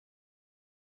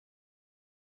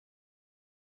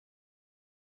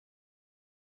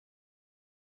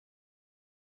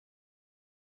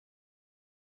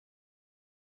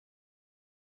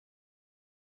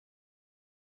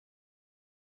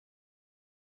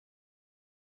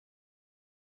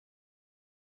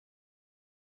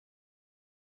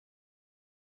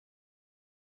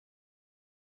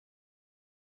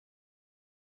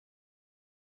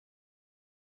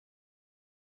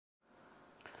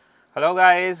Hello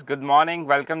guys, good morning,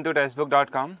 welcome to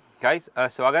टेस्टबुक.com। Guys,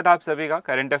 स्वागत है आप सभी का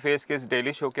करंट अफेयर्स के इस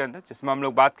डेली शो के अंदर, जिसमें हम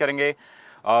लोग बात करेंगे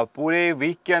पूरे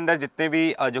वीक के अंदर जितने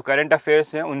भी जो करंट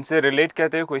अफेयर्स हैं उनसे रिलेट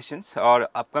करते हुए क्वेश्चंस और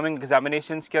अपकमिंग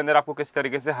एग्जामिनेशंस के अंदर आपको किस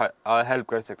तरीके से हेल्प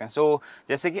कर सकते हैं। सो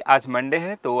जैसे कि आज मंडे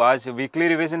है तो आज वीकली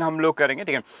रिवीजन हम लोग करेंगे,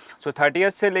 ठीक है। सो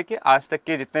 30th से लेके आज तक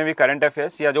के जितने भी करंट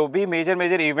अफेयर्स या जो भी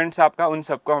मेजर इवेंट्स आपका, उन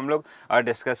सबको हम लोग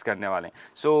डिस्कस करने वाले हैं।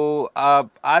 सो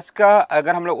आज का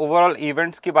अगर हम लोग ओवरऑल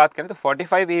इवेंट्स की बात करें तो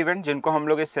 45 इवेंट जिनको हम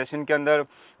लोग इस सेशन के अंदर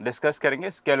डिस्कस करेंगे।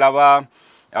 इसके अलावा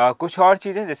कुछ और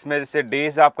चीज़ें जिसमें जैसे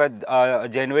डेज़ आपका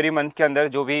जनवरी मंथ के अंदर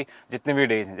जो भी जितने भी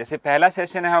डेज़ हैं, जैसे पहला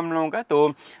सेशन है हम लोगों का, तो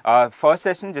फर्स्ट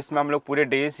सेशन जिसमें हम लोग पूरे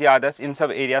डेज़ या अदर्स इन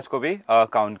सब एरियाज़ को भी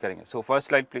काउंट करेंगे। So first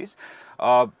slide please.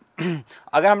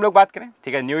 अगर हम लोग बात करें,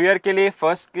 ठीक है, न्यू ईयर के लिए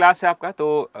फर्स्ट क्लास है आपका,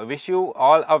 तो wish you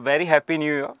all a very happy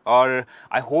new year और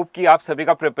आई होप कि आप सभी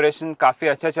का प्रिपरेशन काफ़ी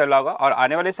अच्छा चल रहा होगा और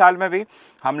आने वाले साल में भी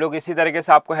हम लोग इसी तरीके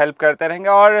से आपको हेल्प करते रहेंगे।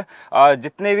 और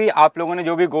जितने भी आप लोगों ने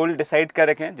जो भी गोल डिसाइड कर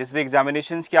रखे हैं, जिस भी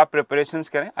एग्जामिनेशंस की आप प्रिपरेशंस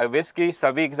करें, आई विश कि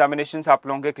सभी एग्जामिनेशंस आप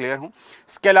लोगों के क्लियर हों।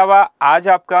 इसके अलावा आज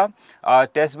आपका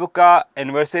टेक्स्ट बुक का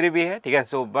एनिवर्सरी भी है, ठीक है।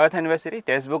 सो बर्थ एनिवर्सरी,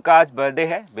 टेक्स्ट बुक का आज बर्थडे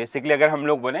है बेसिकली अगर हम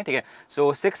लोग बोलें, ठीक है।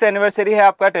 सो 6th एनिवर्सरी है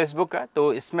आपका टेक्स्ट बुक का,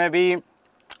 तो इसमें भी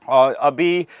और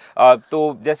अभी तो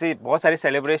जैसे बहुत सारे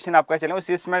सेलिब्रेशन आपका चले,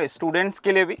 उसी इसमें स्टूडेंट्स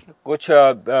के लिए भी कुछ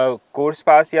कोर्स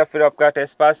पास या फिर आपका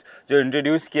टेस्ट पास जो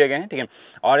इंट्रोड्यूस किए गए हैं, ठीक है।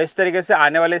 और इस तरीके से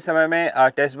आने वाले समय में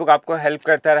टेक्स्ट बुक आपको हेल्प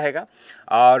करता रहेगा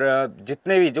और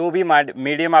जितने भी जो भी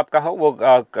मीडियम आपका हो, वो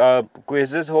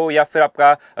क्विजेज हो या फिर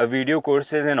आपका वीडियो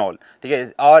कोर्सेज एंड ऑल, ठीक है।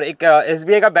 और एक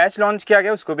SBI का बैच लॉन्च किया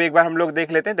गया, उसको भी एक बार हम लोग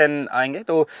देख लेते हैं, देन आएंगे।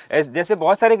 तो जैसे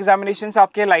बहुत सारे एग्जामिनेशंस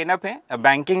आपके लाइनअप हैं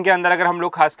बैंकिंग के अंदर, अगर हम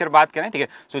लोग खासकर बात करें, ठीक है।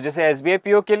 सो जैसे SBI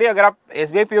PO के लिए अगर आप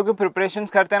SBI PO की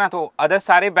प्रिपरेशंस करते हैं ना, तो अदर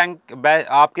सारे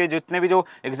आपके जितने भी जो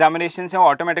एग्जामिनेशंस हैं वो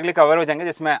ऑटोमेटिकली कवर हो जाएंगे,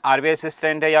 जिसमें RBI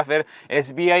असिस्टेंट है या फिर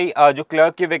SBI जो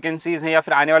क्लर्क की वैकेंसीज हैं या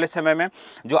फिर आने वाले समय में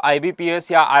जो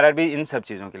IBPS या RRB, इन सब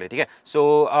चीज़ों के लिए, ठीक है।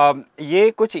 सो ये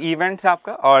कुछ इवेंट्स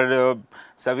आपका और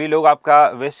सभी लोग आपका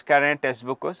विश कर रहे हैं टेक्स्ट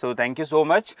बुक को, so thank you so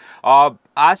much.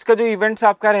 आज का जो इवेंट्स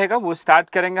आपका रहेगा वो स्टार्ट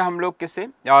करेंगे हम लोग किससे,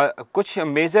 कुछ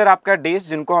मेजर आपका डेज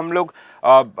जिनको हम लोग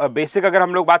बेसिक अगर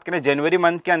हम लोग बात करें जनवरी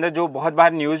मंथ के अंदर जो बहुत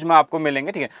बार न्यूज़ में आपको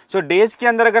मिलेंगे, ठीक है। सो डेज के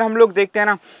अंदर अगर हम लोग देखते हैं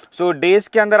ना, सो डेज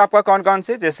के अंदर आपका कौन कौन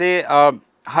से, जैसे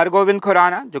हरगोविंद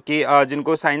खुराना जो कि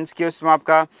जिनको साइंस की उसमें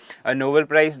आपका नोबेल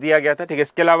प्राइज़ दिया गया था, ठीक है।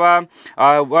 इसके अलावा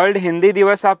वर्ल्ड हिंदी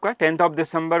दिवस आपका 10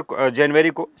 दिसंबर जनवरी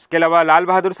को। इसके अलावा लाल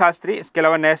बहादुर शास्त्री, इसके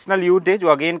अलावा नेशनल यूथ डे जो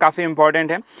अगेन काफ़ी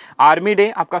इंपॉर्टेंट है। आर्मी डे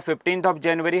आपका 15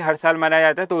 जनवरी हर साल मनाया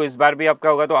जाता है, तो इस बार भी आपका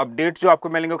होगा, तो अपडेट्स जो आपको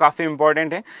मिलेंगे काफ़ी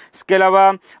इंपॉर्टेंट है। इसके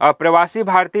अलावा प्रवासी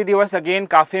भारतीय दिवस अगेन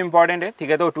काफ़ी इंपॉर्टेंट है, ठीक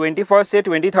है। तो 21 से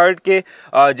 23 के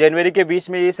जनवरी के बीच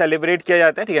में ये सेलिब्रेट किया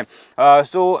जाता है, ठीक है।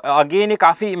 सो अगेन ये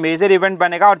काफ़ी मेजर इवेंट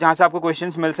बनेगा और जहां से आपको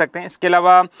क्वेश्चंस मिल सकते हैं। इसके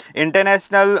अलावा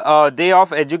international day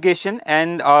of education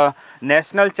and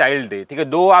national child day, ठीक है।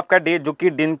 दो आपका डेट जो कि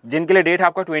जिनके लिए डेट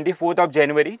आपका 24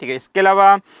 जनवरी, ठीक है। इसके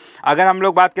अलावा अगर हम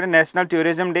लोग बात करें नेशनल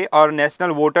टूरिज्म डे और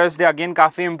नेशनल वोटर्स डे, अगेन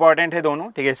काफ़ी इंपॉर्टेंट है दोनों,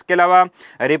 ठीक है। इसके अलावा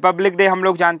रिपब्लिक डे हम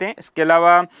लोग जानते हैं। इसके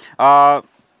अलावा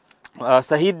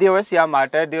शहीद दिवस या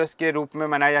मार्टर दिवस के रूप में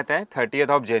मनाया जाता है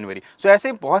 30 जनवरी। सो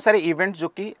ऐसे बहुत सारे इवेंट्स जो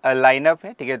कि लाइनअप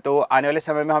है, ठीक है। तो आने वाले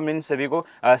समय में हम इन सभी को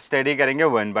स्टडी करेंगे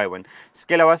वन बाय वन।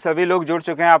 इसके अलावा सभी लोग जुड़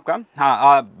चुके हैं आपका,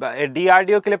 हाँ,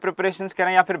 DRDO के लिए प्रिपरेशंस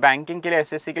करें या फिर बैंकिंग के लिए,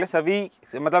 SSC के लिए,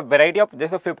 सभी मतलब वेराइटी ऑफ,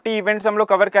 जैसे 50 इवेंट्स हम लोग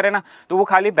कवर करें ना, तो वो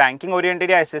खाली बैंकिंग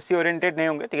ओरिएंटेड या SSC ओरिएंटेड नहीं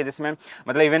होंगे, ठीक है। जिसमें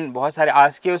मतलब इवन बहुत सारे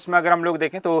आज के उसमें अगर हम लोग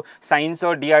देखें तो साइंस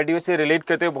और DRDO से रिलेट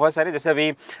करते हुए बहुत सारे, जैसे अभी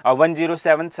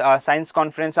 107 साइंस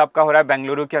कॉन्फ्रेंस आपका हो रहा है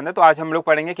बेंगलुरु के अंदर, तो आज हम लोग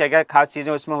पढ़ेंगे क्या क्या खास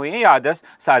चीज़ें उसमें हुई हैं या अदर्स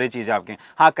सारी चीज़ें आपके।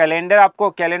 हाँ, कैलेंडर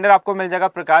आपको मिल जाएगा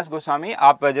प्रकाश गोस्वामी,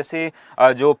 आप जैसे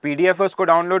जो PDF है उसको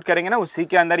डाउनलोड करेंगे ना, उसी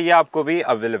के अंदर ये आपको भी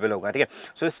अवेलेबल होगा, ठीक है।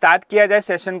 सो स्टार्ट किया जाए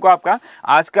सेशन को आपका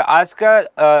आज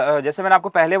का जैसे मैंने आपको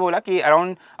पहले बोला कि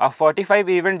अराउंड 45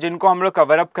 इवेंट जिनको हम लोग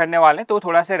कवर अप करने वाले हैं, तो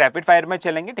थोड़ा सा रैपिड फायर में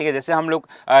चलेंगे, ठीक है। जैसे हम लोग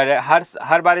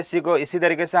हर बार इसी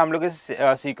तरीके से हम लोग इस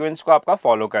सीक्वेंस को आपका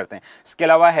फॉलो करते हैं। इसके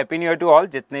अलावा happy new year to all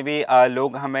जितने भी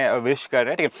लोग हमें विश कर रहे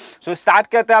हैं, ठीक है। सो स्टार्ट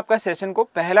करते हैं आपका सेशन को।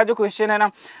 पहला जो क्वेश्चन है ना,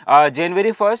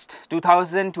 जनवरी 1,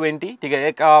 2020, ठीक है,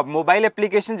 एक मोबाइल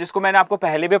एप्लीकेशन जिसको मैंने आपको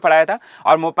पहले भी पढ़ाया था,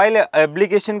 और मोबाइल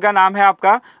एप्लीकेशन का नाम है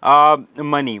आपका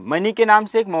मनी के नाम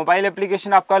से एक मोबाइल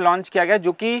एप्लीकेशन आपका लॉन्च किया गया,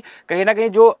 जो कि कहीं ना कहीं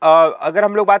जो अगर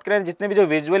हम लोग बात करें जितने भी जो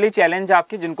विजुअली चैलेंज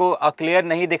आपके जिनको क्लियर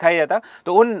नहीं दिखाई जाता,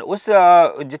 तो उस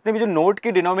जितने भी जो नोट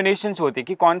की डिनोमिनेशंस होती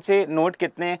कि कौन से नोट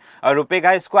कितने रुपए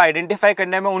का, इसको आइडेंटिफाई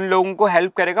करने में उन लोगों को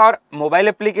हेल्प करेगा। और मोबाइल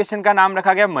एप्लीकेशन एप्लीकेशन का नाम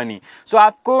रखा गया मनी। सो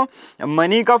आपको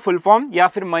मनी का फुल फॉर्म या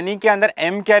फिर मनी के अंदर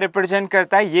एम क्या रिप्रेजेंट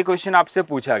करता है, ये क्वेश्चन आपसे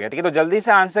पूछा गया, ठीक है। तो जल्दी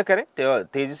से आंसर करें,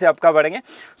 तेजी से आपका बढ़ेंगे।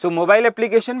 सो मोबाइल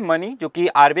एप्लीकेशन मनी जो कि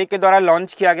आरबीआई के द्वारा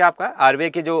लॉन्च किया गया, आपका आरबीआई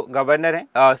के जो गवर्नर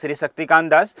हैं श्री शक्तिकांत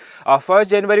दास, 1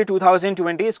 जनवरी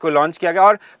 2020 इसको लॉन्च किया गया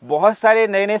और बहुत सारे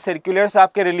नए नए सर्कुलर्स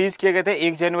आपके रिलीज किए गए थे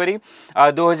 1 जनवरी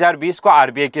 2020 को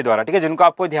आरबीआई के द्वारा, ठीक है, जिनको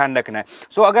आपको ध्यान रखना है।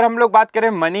 सो अगर हम लोग बात करें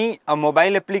मनी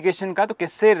मोबाइल एप्लीकेशन का, तो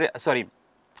किससे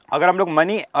अगर हम लोग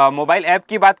मनी मोबाइल ऐप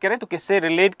की बात करें तो किससे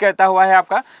रिलेट करता हुआ है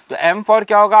आपका, तो एम फॉर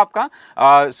क्या होगा आपका,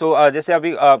 जैसे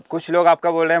अभी कुछ लोग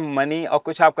आपका बोल रहे हैं मनी और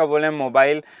कुछ आपका बोल रहे हैं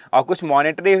मोबाइल और कुछ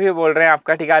मॉनेटरी भी बोल रहे हैं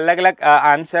आपका, ठीक है, अलग अलग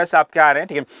आंसर्स आपके आ रहे हैं,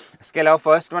 ठीक है। इसके अलावा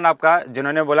फर्स्ट वन आपका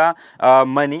जिन्होंने बोला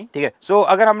मनी, ठीक है। सो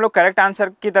अगर हम लोग करेक्ट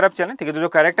आंसर की तरफ चलें, ठीक है, तो जो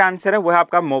करेक्ट आंसर है वो है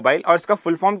आपका मोबाइल, और इसका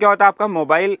फुल फॉर्म क्या होता है आपका,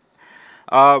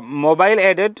 मोबाइल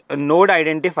एडेड नोड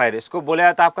आइडेंटिफायर, इसको बोला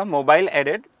जाता है आपका मोबाइल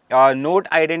एडेड नोड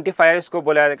आइडेंटिफायर, इसको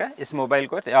बोला जाएगा इस मोबाइल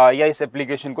को या इस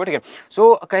एप्लीकेशन को, ठीक है।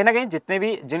 सो कहीं ना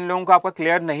कहीं जिन लोगों को आपका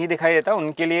क्लियर नहीं दिखाई देता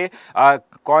उनके लिए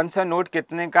कौन सा नोट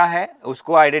कितने का है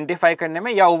उसको आइडेंटिफाई करने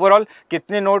में, या ओवरऑल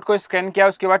कितने नोट को स्कैन किया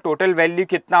उसके बाद टोटल वैल्यू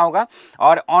कितना होगा,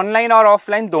 और ऑनलाइन और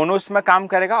ऑफलाइन दोनों इसमें काम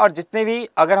करेगा। और जितने भी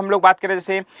अगर हम लोग बात करें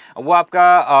जैसे वो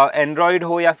आपका एंड्रॉयड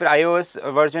हो या फिर iOS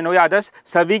वर्जन हो या अदर्स,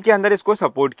 सभी के अंदर इसको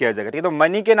सपोर्ट किया जाएगा, ठीक है। तो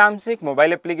मनी के नाम से एक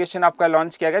मोबाइल एप्लीकेशन आपका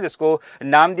लॉन्च किया गया जिसको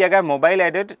नाम दिया गया मोबाइल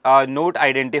एडेड नोट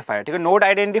आइडेंटिफायर, ठीक है। नोट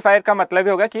आइडेंटिफायर का मतलब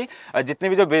ही होगा कि जितने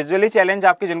भी जो विजुअली चैलेंज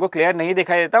आपके जिनको क्लियर नहीं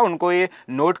दिखाई देता उनको ये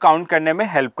नोट काउंट करने में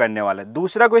हेल्प करने वाला है।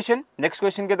 दूसरा क्वेश्चन, नेक्स्ट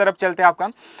क्वेश्चन की तरफ चलते हैं आपका,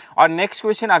 और नेक्स्ट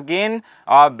क्वेश्चन अगेन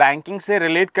बैंकिंग से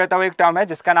रिलेट करता हुआ एक टर्म है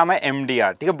जिसका नाम है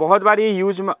एमडीआर, ठीक है, बहुत बार ये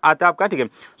यूज आता है आपका, ठीक है।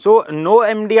 So no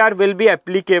MDR will be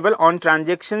applicable on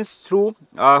transactions through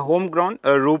whom ground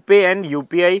RuPay and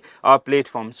UPI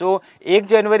platform. सो 1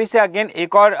 जनवरी से अगेन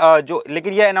एक और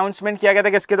लेकिन ये अनाउंसमेंट किया गया था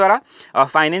किसके द्वारा,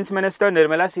 फाइनेंस मिनिस्टर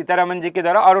निर्मला सीतारमन जी के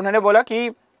द्वारा, और उन्होंने बोला कि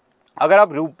अगर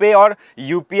आप रुपे और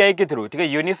यूपीआई के थ्रू, ठीक है,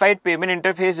 यूनिफाइड पेमेंट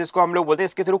इंटरफेस जिसको हम लोग बोलते हैं,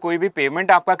 इसके थ्रू कोई भी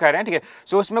पेमेंट आपका कर रहे हैं, ठीक है,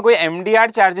 सो उसमें कोई एमडीआर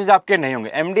चार्जेस आपके नहीं होंगे।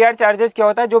 एमडीआर चार्जेस क्या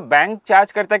होता है, जो बैंक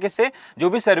चार्ज करता है किससे, जो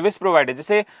भी सर्विस प्रोवाइडर,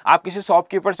 जैसे आप किसी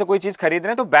शॉपकीपर से कोई चीज़ खरीद रहे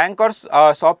हैं तो बैंक और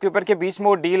शॉपकीपर के बीच में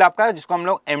वो डील आपका जिसको हम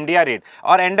लोग एमडीआर रेट,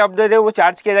 और एंड ऑफ द डे वो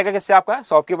चार्ज किया जाएगा किससे, आपका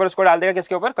शॉपकीपर उसको डाल देगा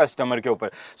किसके ऊपर, कस्टमर के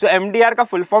ऊपर। सो एमडीआर का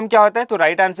फुल फॉर्म क्या होता है, तो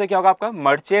राइट आंसर क्या होगा आपका,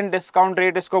 मर्चेंट डिस्काउंट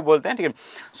रेट इसको बोलते हैं, ठीक है।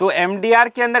 सो एमडीआर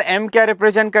के अंदर एम क्या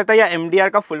रिप्रेजेंट करता है या एमडीआर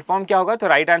का फुल फॉर्म क्या होगा, तो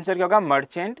राइट आंसर क्या होगा,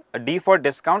 merchant, D for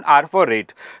discount, are for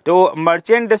rate, तो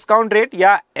मर्चेंट डिस्काउंट रेट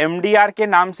या एमडीआर के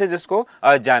नाम से जिसको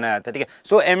जाना जाता है, ठीक है।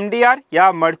 सो एमडीआर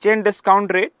या मर्चेंट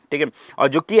डिस्काउंट रेट, ठीक है, और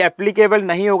जो कि एप्लीकेबल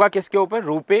नहीं होगा किसके ऊपर,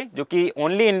 रुपे, जो कि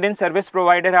ओनली इंडियन सर्विस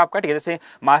प्रोवाइडर है आपका, ठीक है, जैसे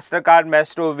master card,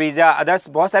 Maestro, visa, others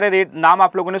बहुत सारे रेट नाम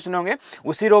आप लोगों ने सुने होंगे,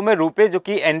 उसी रो में रुपे जो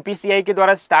कि एनपीसीआई के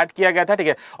द्वारा स्टार्ट किया गया था, ठीक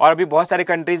है, और अभी बहुत सारे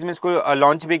कंट्रीज में इसको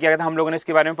लॉन्च भी किया गया था, हम लोगों ने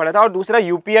इसके बारे में पढ़ा था। और दूसरा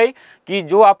यूपीआई की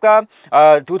जो आपका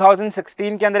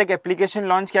 2016 के अंदर एक एप्लीकेशन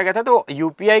लॉन्च किया गया था, तो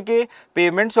यूपीआई के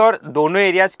पेमेंट्स और दोनों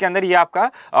एरियाज के अंदर ये आपका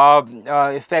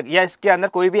इफेक्ट या इसके अंदर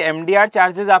कोई भी एमडीआर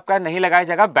चार्जेस आपका नहीं लगाया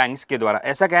जाएगा बैंक्स के द्वारा,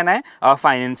 ऐसा कहना है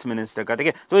फाइनेंस मिनिस्टर का, ठीक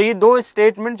है। तो ये दो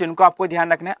स्टेटमेंट जिनको आपको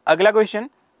ध्यान रखना है। अगला क्वेश्चन,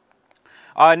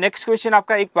 नेक्स्ट क्वेश्चन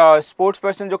आपका एक स्पोर्ट्स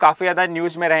पर्सन जो काफ़ी ज़्यादा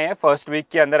न्यूज़ में रहे हैं फर्स्ट वीक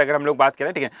के अंदर अगर हम लोग बात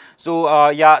करें, ठीक है,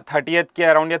 सो या 30th के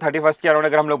अराउंड या 31st के अराउंड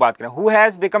अगर हम लोग बात करें, who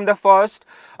has become the first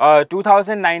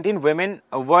 2019 women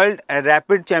world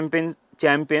rapid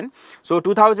champion. So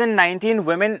 2019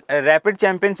 women rapid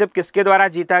championship किसके द्वारा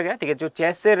जीता गया, ठीक है, जो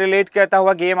चेस से रिलेट करता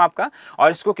हुआ गेम आपका,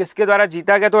 और इसको किसके द्वारा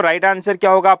जीता गया, तो राइट आंसर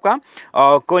क्या होगा आपका,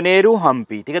 कोनेरू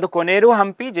हम्पी, ठीक है। तो कोनेरू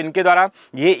हम्पी जिनके द्वारा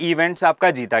ये इवेंट्स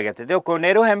आपका जीता गया था, तो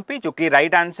कोनेरू हम्पी जो कि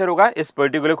राइट आंसर होगा इस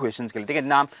पर्टिकुलर क्वेश्चन के लिए, ठीक है।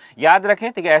 नाम याद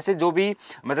रखें, ठीक है, ऐसे जो भी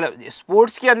मतलब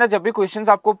स्पोर्ट्स के अंदर जब भी क्वेश्चन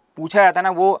आपको पूछा जाता है ना,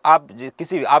 वो आप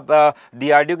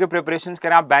DRDO के प्रिपरेशन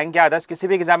करें, आप बैंक या अदर्स किसी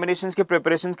भी एग्जामिनेशन के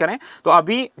प्रिपरेशन करें, तो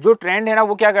अभी जो ट्रेंड है ना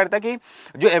वो क्या करता है कि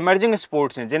जो इमर्जिंग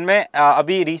स्पोर्ट्स हैं जिनमें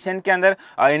अभी रिसेंट के अंदर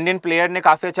इंडियन प्लेयर ने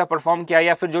काफ़ी अच्छा परफॉर्म किया,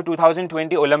 या फिर जो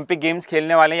 2020 ओलंपिक गेम्स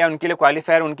खेलने वाले हैं या उनके लिए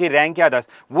क्वालिफायर, उनकी रैंक या 10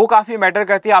 वो काफ़ी मैटर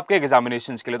करती है आपके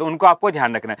एग्जामिनेशन के लिए, तो उनको आपको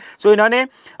ध्यान रखना है। सो इन्होंने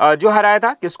जो हराया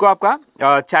था किसको,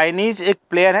 आपका चाइनीज एक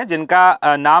प्लेयर है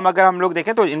जिनका नाम अगर हम लोग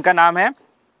देखें तो इनका नाम है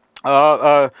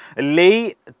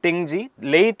लेई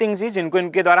तिंगजी जिनको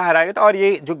इनके द्वारा हराया गया था, और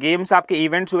ये जो गेम्स आपके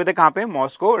इवेंट्स हुए थे कहाँ पे,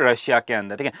 मॉस्को रशिया के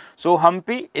अंदर, ठीक है। सो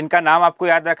हम्पी इनका नाम आपको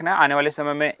याद रखना है, आने वाले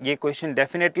समय में ये क्वेश्चन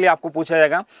डेफिनेटली आपको पूछा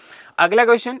जाएगा। अगला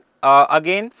क्वेश्चन,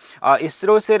 अगेन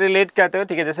इसरो से रिलेट करते हुए,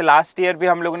 ठीक है, जैसे लास्ट ईयर भी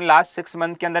हम लोगों ने लास्ट 6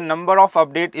 मंथ के अंदर नंबर ऑफ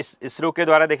अपडेट इसरो के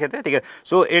द्वारा देखे थे, ठीक है।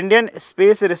 So Indian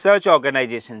space research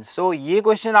organisation, सो ये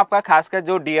क्वेश्चन आपका खासकर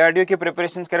जो DRDO की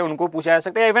प्रिपरेशन करें उनको पूछा जा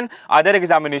सकता है, इवन अदर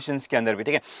एग्जामिनेशन के अंदर भी,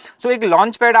 ठीक है। सो एक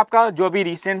लॉन्च पैड आपका जो अभी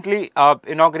रिसेंटली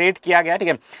इनॉग्रेट किया गया, ठीक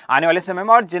है, आने वाले समय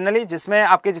में, और जनरली जिसमें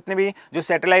आपके जितने भी जो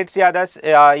सैटेलाइट्स या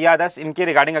अदर्स इनके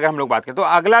रिगार्डिंग अगर हम लोग बात करें, तो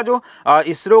अगला जो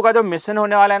इसरो का जो मिशन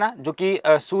होने वाला है ना, जो कि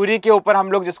सूर्य के ऊपर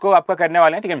हम लोग जिसको आपका करने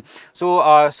वाले हैं, ठीक है।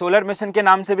 सो सोलर मिशन के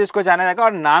नाम से भी इसको जाना जाएगा,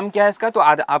 और नाम क्या है इसका, तो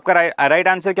आपका राइट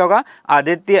आंसर क्या होगा,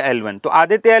 आदित्य L1। तो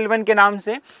आदित्य L1 के नाम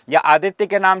से या आदित्य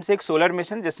के नाम से एक सोलर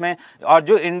मिशन, जिसमें और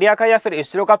जो इंडिया का या फिर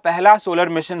इसरो का पहला सोलर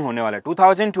मिशन होने वाला है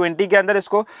 2020 के अंदर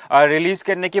इसको रिलीज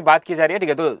करने की बात की जा रही है, ठीक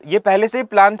है। तो ये पहले से ही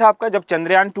प्लान था आपका, जब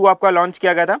चंद्रयान 2 आपका लॉन्च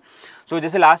किया गया था। सो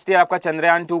जैसे लास्ट ईयर आपका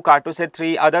चंद्रयान 2, कार्टोसैट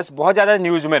 3, अदर्स बहुत ज़्यादा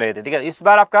न्यूज़ में रहे थे, ठीक है। इस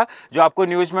बार आपका जो आपको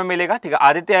न्यूज़ में मिलेगा, ठीक है,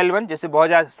 आदित्य L1, जिससे बहुत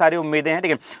ज़्यादा सारी उम्मीदें हैं,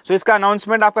 ठीक है। सो इसका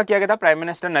अनाउंसमेंट आपका किया गया था प्राइम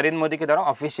मिनिस्टर नरेंद्र मोदी के द्वारा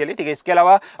ऑफिशियली, ठीक है। इसके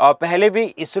अलावा पहले भी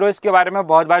इसरो इसके बारे में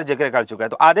बहुत बार जिक्र कर चुका है।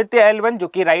 तो आदित्य L1 जो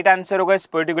कि राइट आंसर होगा इस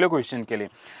पर्टिकुलर क्वेश्चन के लिए।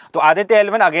 तो आदित्य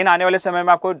L1 अगेन आने वाले समय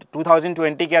में आपको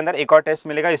 2020 के अंदर एक और टेस्ट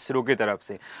मिलेगा इसरो की तरफ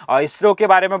से। और इसरो के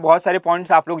बारे में बहुत सारे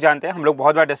पॉइंट्स आप लोग जानते हैं, हम लोग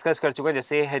बहुत बार डिस्कस कर चुके हैं,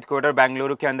 जैसे हेडक्वार्टर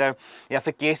बेंगलुरु के अंदर, या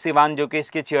फिर के सिवान जो कि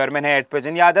इसके चेयरमैन है एट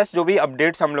प्रेजेंट, या अदर्स जो भी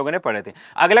अपडेट्स हम लोगों ने पढ़े थे।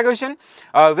 अगला question,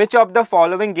 which of the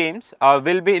following games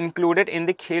will be included in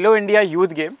the Khelo India youth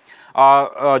game,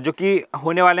 जो कि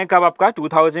होने वाले हैं कब आपका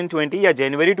 2020 या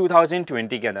जनवरी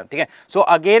 2020 के अंदर, ठीक है। सो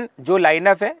अगेन जो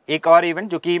लाइनअप है, एक और इवेंट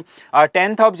जो कि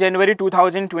 10th ऑफ जनवरी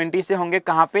 2020 से होंगे,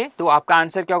 कहाँ पे, तो आपका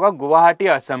आंसर क्या होगा, गुवाहाटी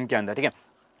असम के अंदर, ठीक है।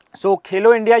 सो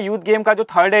खेलो इंडिया यूथ गेम का जो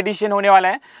 3rd एडिशन होने वाला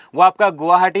है वो आपका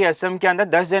गुवाहाटी असम के अंदर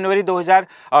 10 जनवरी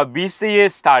 2020 से ये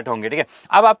स्टार्ट होंगे, ठीक है।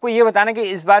 अब आपको ये बताना कि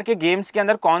इस बार के गेम्स के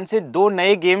अंदर कौन से 2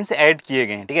 नए गेम्स ऐड किए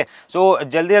गए हैं, ठीक है। सो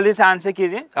जल्दी जल्दी से आंसर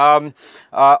कीजिए।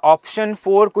 ऑप्शन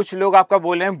 4 कुछ लोग आपका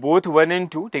बोल रहे हैं बोथ 1 and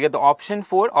 2, ठीक है। तो ऑप्शन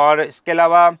 4, और इसके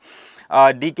अलावा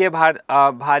डीके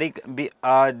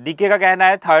का कहना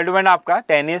है 3rd वन आपका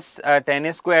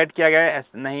टेनिस को ऐड किया गया है,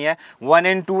 नहीं है, 1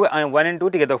 and 2,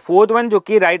 ठीक है। तो 4th वन जो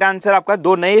कि राइट आंसर आपका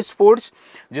 2 नए स्पोर्ट्स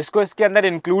जिसको इसके अंदर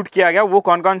इंक्लूड किया गया, वो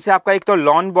कौन कौन से आपका, एक तो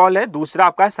लॉन बॉल है, दूसरा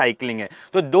आपका साइकिलिंग है।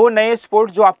 तो 2 नए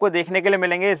स्पोर्ट्स जो आपको देखने के लिए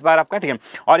मिलेंगे इस बार आपका, ठीक है।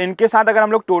 और इनके साथ अगर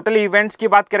हम लोग टोटल इवेंट्स की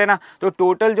बात करें ना, तो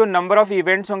टोटल जो नंबर ऑफ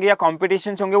इवेंट्स होंगे या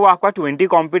कॉम्पिटिशन्स होंगे वो आपका 20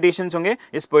 कॉम्पिटिशन्स होंगे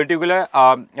इस पर्टिकुलर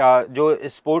जो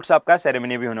स्पोर्ट्स आपका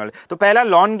सेरेमनी भी होने वाला है। तो पहला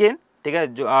लॉन गेम, ठीक है,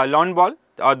 जो लॉन बॉल,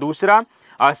 और दूसरा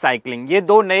साइकिलिंग, ये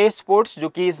 2 नए स्पोर्ट्स जो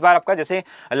कि इस बार आपका, जैसे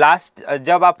लास्ट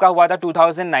जब आपका हुआ था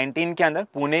 2019 के अंदर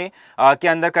पुणे के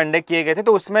अंदर कंडक्ट किए गए थे,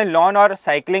 तो उसमें लॉन और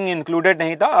साइकिलिंग इंक्लूडेड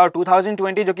नहीं था। और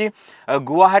 2020 जो कि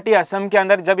गुवाहाटी असम के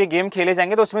अंदर जब ये गेम खेले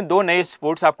जाएंगे तो उसमें 2 नए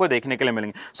स्पोर्ट्स आपको देखने के लिए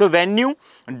मिलेंगे। सो वेन्यू,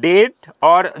 डेट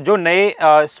और जो नए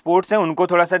स्पोर्ट्स हैं उनको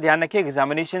थोड़ा सा ध्यान रखिए,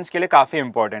 एग्जामिनेशन के लिए काफ़ी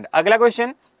इंपॉर्टेंट। अगला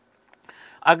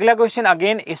क्वेश्चन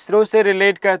अगेन इसरो से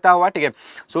रिलेट करता हुआ, ठीक है।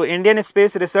 So Indian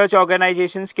space research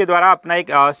organisations के द्वारा अपना एक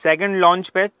सेकंड लॉन्च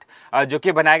पैड जो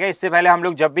कि बनाया गया। इससे पहले हम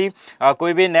लोग जब भी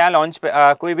कोई भी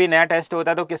नया टेस्ट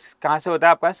होता है तो कहाँ से होता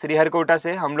है आपका, श्रीहरिकोटा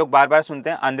से। हम लोग बार बार सुनते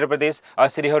हैं आंध्र प्रदेश और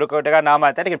श्रीहरिकोटा का नाम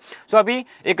आता है, ठीक है। सो अभी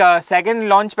एक सेकंड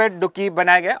लॉन्च पैड जो कि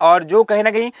बनाया गया, और जो कहीं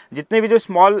ना कहीं जितने भी जो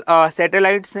स्मॉल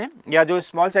सैटेलाइट्स हैं या जो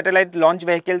स्मॉल सैटेलाइट लॉन्च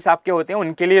व्हीकल्स आपके होते हैं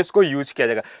उनके लिए इसको यूज किया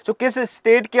जाएगा। सो किस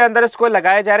स्टेट के अंदर इसको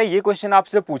लगाया जा रहा है, ये क्वेश्चन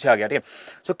आपसे पूछा गया, ठीक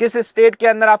है। सो किस स्टेट के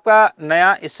अंदर आपका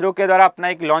नया इसरो के द्वारा अपना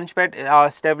एक लॉन्च पैड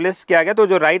एस्टेब्लिश किया गया, तो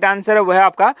जो राइट आंसर है वो है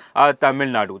आपका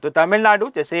तमिलनाडु। तो तमिलनाडु,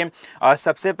 जैसे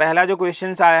सबसे पहला जो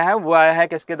क्वेश्चन आया है वो आया है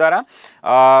किसके द्वारा,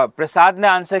 प्रसाद ने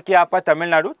आंसर किया आपका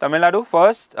तमिलनाडु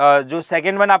फर्स्ट। जो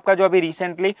सेकंड वन आपका जो अभी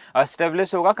रिसेंटली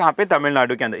एस्टेब्लिश होगा कहाँ पे,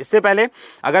 तमिलनाडु के अंदर। इससे पहले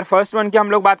अगर फर्स्ट वन की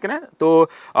हम लोग बात करें तो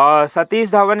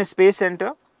सतीश धवन स्पेस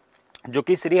सेंटर जो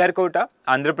कि श्रीहरिकोटा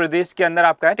आंध्र प्रदेश के अंदर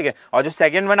आपका है, ठीक है। और जो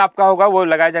सेकंड वन आपका होगा वो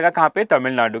लगाया जाएगा कहाँ पे,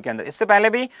 तमिलनाडु के अंदर। इससे पहले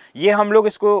भी ये हम लोग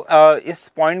इसको इस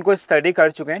पॉइंट को स्टडी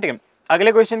कर चुके हैं, ठीक है।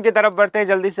 अगले क्वेश्चन की तरफ बढ़ते हैं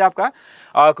जल्दी से। आपका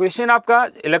क्वेश्चन आपका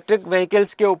इलेक्ट्रिक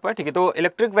व्हीकल्स के ऊपर, ठीक है। तो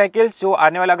इलेक्ट्रिक व्हीकल्स जो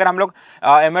आने वाला, अगर हम लोग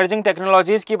इमर्जिंग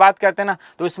टेक्नोलॉजीज़ की बात करते हैं ना,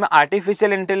 तो इसमें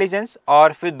आर्टिफिशियल इंटेलिजेंस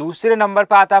और फिर दूसरे नंबर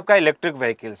पर आता है आपका इलेक्ट्रिक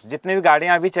व्हीकल्स। जितने भी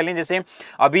गाड़ियाँ अभी चली, जैसे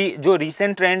अभी जो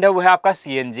रिसेंट ट्रेंड है वो है आपका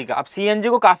CNG का। अब CNG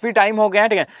को काफ़ी टाइम हो गया है,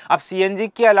 ठीक है। अब CNG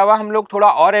के अलावा हम लोग थोड़ा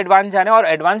और एडवांस जाने, और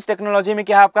एडवांस टेक्नोलॉजी में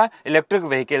क्या है आपका, इलेक्ट्रिक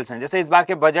व्हीकल्स हैं। जैसे इस बार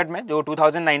के बजट में जो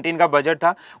 2019 का बजट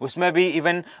था उसमें भी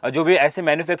इवन जो भी ऐसे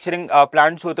मैन्युफैक्चरिंग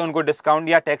प्लांट्स होते हैं उनको डिस्काउंट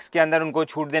या टैक्स के अंदर उनको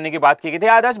छूट देने की बात की गई थी,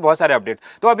 आदर्श बहुत सारे अपडेट।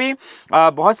 तो अभी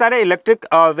बहुत सारे इलेक्ट्रिक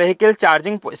व्हीकल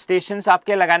चार्जिंग स्टेशंस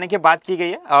आपके लगाने की बात की गई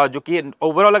है, जो कि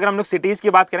ओवरऑल अगर हम लोग सिटीज़ की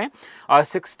बात करें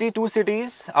 62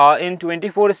 cities in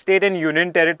 24 state and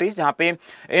union territories, जहाँ पे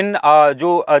इन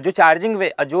जो चार्जिंग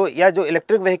जो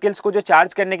इलेक्ट्रिक व्हीकल्स को जो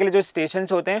चार्ज करने के लिए जो स्टेशन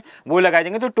होते हैं वो लगाए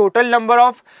जाएंगे। तो टोटल नंबर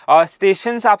ऑफ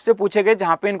स्टेशंस आपसे पूछे गए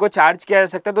जहाँ पे इनको चार्ज किया जा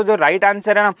सकता है। तो जो राइट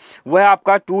आंसर है ना वो है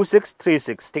आपका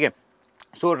 2636, ठीक है।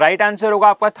 सो राइट आंसर होगा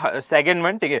आपका सेकेंड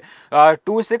वन, ठीक है,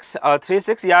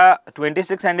 2636 या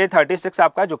 2636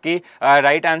 आपका, जो कि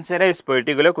राइट आंसर है इस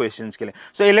पर्टिकुलर क्वेश्चन के लिए।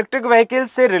 सो इलेक्ट्रिक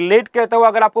व्हीकल्स से रिलेट करता हुआ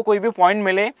अगर आपको कोई भी पॉइंट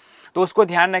मिले तो उसको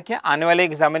ध्यान रखिए, आने वाले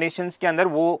एग्जामिनेशंस के अंदर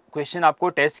वो क्वेश्चन आपको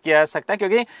टेस्ट किया जा सकता है,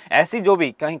 क्योंकि ऐसी जो भी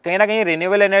कहीं ना कहीं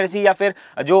रिन्यूएबल एनर्जी या फिर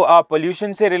जो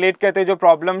पोल्यूशन से रिलेट करते जो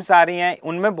प्रॉब्लम्स आ रही हैं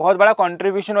उनमें बहुत बड़ा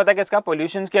कंट्रीब्यूशन होता है किसका,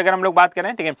 पोल्यूशन की अगर हम लोग बात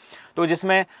करें, ठीक है। तो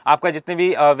जिसमें आपका जितने भी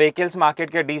व्हीकल्स मार्केट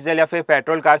के डीजल या फिर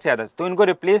पेट्रोल कार से आता है तो इनको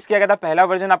रिप्लेस किया गया था। पहला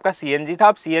वर्जन आपका सीएनजी था,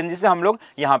 अब सीएनजी से हम लोग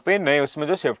यहाँ पे नए उसमें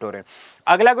जो शिफ्ट हो रहे हैं।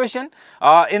 अगला question,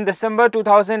 in December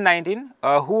 2019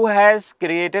 who has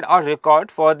created a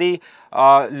record for the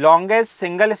longest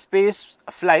single space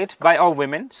flight bye a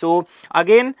women. So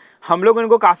again हम लोग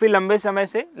इनको काफ़ी लंबे समय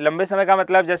का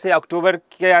मतलब जैसे अक्टूबर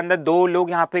के अंदर 2 लोग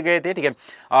यहाँ पे गए थे, ठीक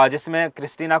है, जिसमें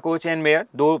Christina Koch and mayor,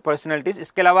 2 personalities.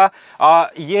 इसके अलावा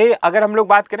ये अगर हम लोग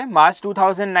बात करें मार्च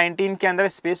 2019 के अंदर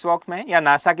स्पेस वॉक में या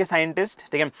नासा के साइंटिस्ट,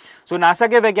 ठीक है। सो नासा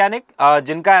के वैज्ञानिक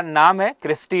जिनका नाम है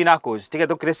क्रिस्टीना कोच, ठीक है।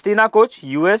 तो क्रिस्टीना कोच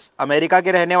यूएस अमेरिका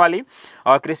के रहने वाली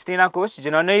क्रिस्टीना कोच,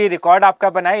 जिन्होंने ये रिकॉर्ड आपका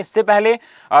बनाया। इससे पहले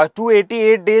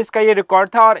 288 डेज का ये रिकॉर्ड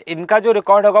था और इनका जो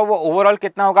रिकॉर्ड होगा वो ओवरऑल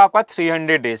कितना होगा आपका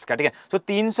 300 डेज का, ठीक है। तो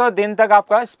 300 दिन तक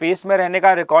आपका स्पेस में रहने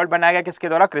का रिकॉर्ड बनाया गया किसके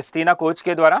द्वारा, क्रिस्टीना कोच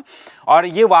के द्वारा। और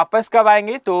ये वापस कब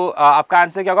आएंगे तो आपका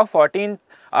आंसर क्या होगा 14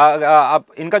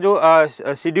 इनका जो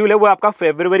शेड्यूल है वो आपका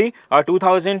फरवरी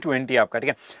 2020 आपका, ठीक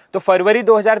है। तो फरवरी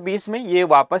 2020 में ये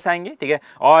वापस आएंगे, ठीक है।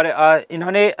 और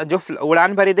इन्होंने जो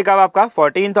उड़ान भरी थी कब आपका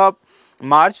 14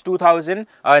 मार्च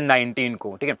 2019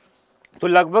 को, ठीक है। तो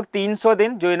लगभग 300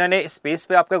 दिन जो इन्होंने स्पेस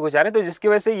पे आपका गुजारे, तो जिसकी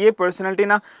वजह से ये पर्सनालिटी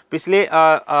ना पिछले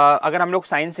अगर हम लोग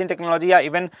साइंस एंड टेक्नोलॉजी या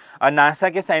इवन नासा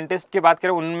के साइंटिस्ट की बात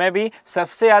करें उनमें भी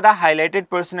सबसे ज़्यादा हाईलाइटेड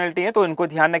पर्सनालिटी है। तो इनको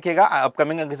ध्यान रखिएगा,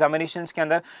 अपकमिंग एग्जामिनेशंस के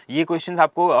अंदर ये क्वेश्चन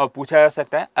आपको पूछा जा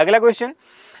सकता है। अगला क्वेश्चन,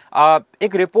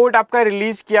 एक रिपोर्ट आपका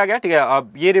रिलीज़ किया गया, ठीक है।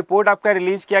 अब ये रिपोर्ट आपका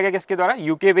रिलीज़ किया गया किसके द्वारा,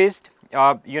 UK based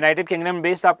United kingdom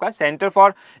based आपका centre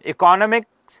for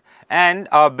economics and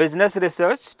business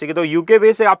research, ठीक है। तो यूके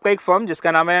बेस्ड है आपका एक फर्म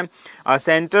जिसका नाम है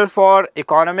centre for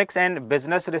economics and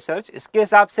business research. इसके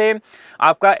हिसाब से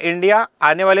आपका इंडिया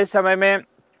आने वाले समय में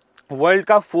वर्ल्ड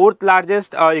का 4th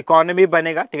लार्जेस्ट इकोनॉमी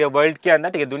बनेगा, ठीक है, वर्ल्ड के अंदर,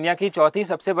 ठीक है। दुनिया की 4थी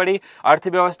सबसे बड़ी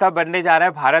अर्थव्यवस्था बनने जा रहा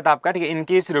है भारत आपका, ठीक है,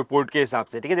 इनकी इस रिपोर्ट के हिसाब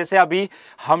से, ठीक है। जैसे अभी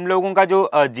हम लोगों का जो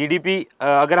जीडीपी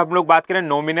अगर हम लोग बात करें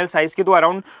नॉमिनल साइज की तो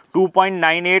अराउंड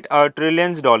 2.98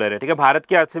 ट्रिलियन डॉलर है, ठीक है। भारत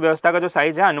की अर्थव्यवस्था का जो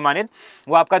साइज है अनुमानित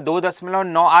वो आपका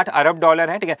 2.98 अरब डॉलर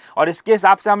है, ठीक है। और इसके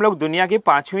हिसाब से हम लोग दुनिया की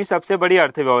 5वीं सबसे बड़ी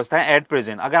अर्थव्यवस्था है एट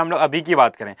प्रेजेंट अगर हम लोग अभी की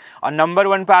बात करें। और नंबर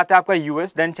 1 पे आता है आपका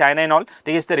US, then China and all, ठीक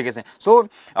है, इस तरीके से। सो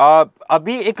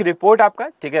अभी एक रिपोर्ट आपका,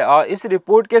 ठीक है, इस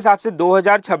रिपोर्ट के हिसाब से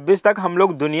 2026 तक हम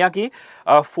लोग दुनिया की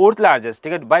 4th लार्जेस्ट,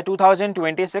 ठीक है, बाय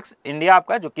 2026 इंडिया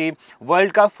आपका जो कि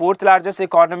वर्ल्ड का 4th लार्जेस्ट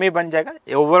इकोनॉमी बन जाएगा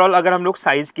ओवरऑल अगर हम लोग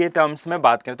साइज के टर्म्स में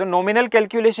बात करें। तो नॉमिनल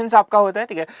कैलकुलेशंस आपका होता है,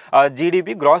 ठीक है,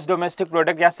 जीडीपी ग्रॉस डोमेस्टिक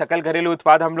प्रोडक्ट या सकल घरेलू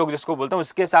उत्पाद हम लोग जिसको बोलते हैं,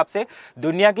 उसके हिसाब से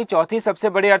दुनिया की 4थी सबसे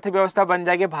बड़ी अर्थव्यवस्था बन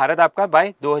जाएगी भारत आपका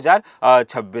बाय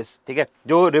 2026, ठीक है।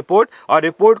 जो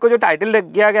रिपोर्ट को जो टाइटल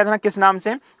दिया गया था ना किस नाम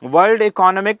से, वर्ल्ड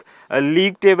इकोनॉमिक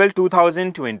लीग टेबल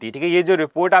 2020, ठीक है। ये जो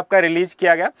रिपोर्ट आपका रिलीज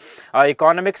किया गया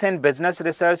इकोनॉमिक्स एंड बिजनेस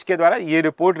रिसर्च के द्वारा, ये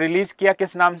रिपोर्ट रिलीज किया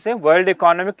किस नाम से, वर्ल्ड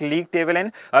इकोनॉमिक लीग टेबल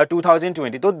इन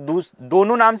 2020। तो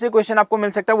दोनों नाम से क्वेश्चन आपको मिल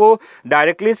सकता है, वो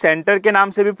डायरेक्टली सेंटर के नाम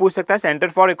से भी पूछ सकता है, centre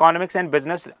for economics and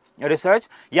business research,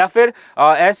 या फिर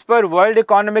as per world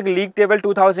economic league table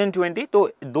 2020। तो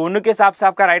दोनों के हिसाब से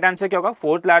आपका राइट आंसर क्या होगा,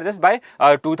 4th लार्जेस्ट बाय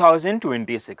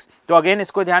 2026। तो अगेन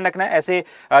इसको ध्यान रखना है, ऐसे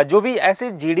जो भी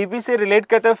ऐसे जीडीपी से रिलेट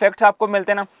करते हुए फैक्ट्स आपको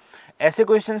मिलते हैं ना, ऐसे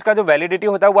क्वेश्चंस का जो वैलिडिटी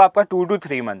होता है वो आपका 2 to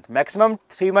 3 मंथ, मैक्सिमम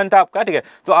 3 मंथ आपका, ठीक है।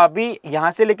 तो अभी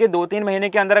यहाँ से लेके 2-3 महीने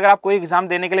के अंदर अगर आप कोई एग्जाम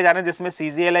देने के लिए जा रहे हैं जिसमें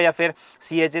सीजीएल है या फिर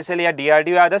सीएचएसएल या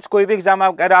डीआरडीओ या अदर्स कोई भी एग्जाम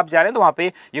अगर आप जा रहे हैं तो वहाँ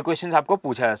पे ये क्वेश्चन आपको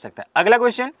पूछा जा सकता है। अगला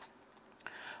question,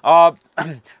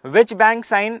 which bank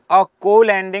signed a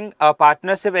co-lending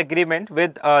partnership agreement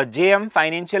with JM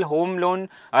Financial Home Loan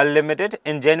Limited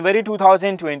in January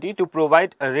 2020 to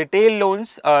provide retail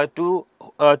loans to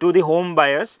to the home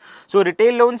buyers. So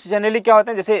retail loans generally क्या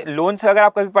होते हैं, जैसे लोन्स अगर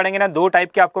आप कभी पढ़ेंगे ना, दो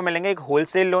टाइप के आपको मिलेंगे, एक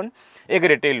होलसेल लोन, एक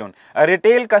रिटेल लोन।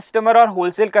 रिटेल कस्टमर और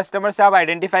होलसेल कस्टमर से आप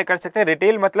आइडेंटिफाई कर सकते हैं।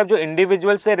 रिटेल मतलब जो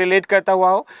इंडिविजुअल से रिलेट करता हुआ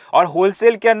हो, और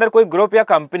होलसेल के अंदर कोई ग्रुप या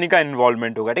कंपनी का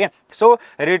इन्वॉल्वमेंट होगा, ठीक है। सो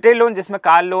रिटेल लोन जिसमें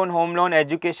car loan, home loan,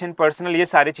 education, personal, ये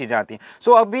सारी चीज़ें आती हैं।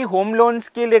 सो अभी होम लोन्स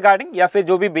के रिगार्डिंग या फिर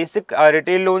जो भी बेसिक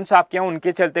रिटेल लोन्स आपके हैं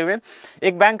उनके चलते हुए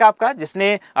एक बैंक आपका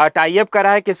जिसने टाई अप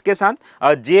करा है किसके साथ,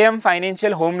 JM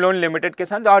financial home loan limited के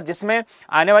साथ, और जिसमें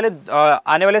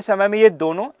आने वाले समय में ये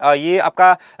दोनों ये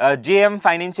आपका जेएम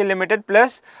फाइनेंशियल लिमिटेड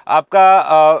प्लस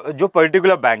आपका जो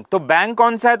पर्टिकुलर बैंक, तो बैंक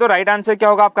कौन सा है, तो राइट आंसर क्या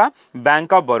होगा आपका,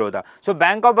 bank of Baroda. So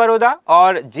bank of Baroda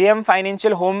और JM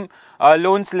financial home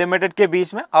loans limited के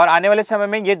बीच में, और आने वाले समय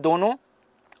में ये दोनों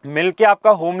मिलके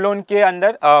आपका होम लोन के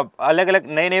अंदर अलग अलग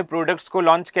नए नए प्रोडक्ट्स को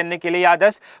लॉन्च करने के लिए, या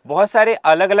अदर्स बहुत सारे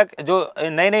अलग अलग जो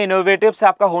नए नए इनोवेटिव्स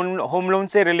आपका होम लोन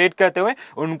से रिलेट करते हुए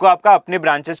उनको आपका अपने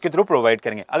ब्रांचेस के थ्रू प्रोवाइड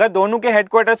करेंगे। अगर दोनों के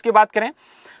हेडक्वार्टर्स की बात करें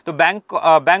तो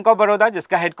बैंक ऑफ बड़ौदा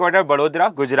जिसका हेडक्वार्टर बड़ोदरा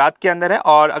गुजरात के अंदर है,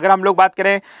 और अगर हम लोग बात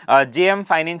करें JM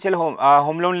financial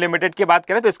home loan limited की बात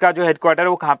करें तो इसका जो हेडक्वार्टर है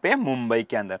वो कहाँ पे है, मुंबई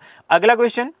के अंदर। अगला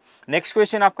क्वेश्चन, नेक्स्ट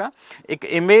क्वेश्चन आपका एक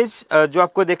इमेज जो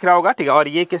आपको दिख रहा होगा, ठीक है, और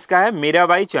ये किसका है,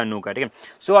 मीराबाई चानू का, ठीक है।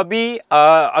 सो अभी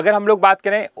अगर हम लोग बात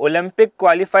करें ओलंपिक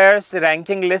क्वालिफायर्स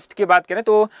रैंकिंग लिस्ट की बात करें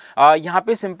तो यहाँ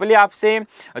पे सिंपली आपसे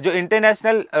जो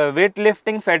इंटरनेशनल वेट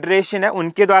लिफ्टिंग फेडरेशन है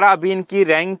उनके द्वारा अभी इनकी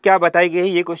रैंक क्या बताई गई है,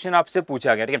 ये क्वेश्चन आपसे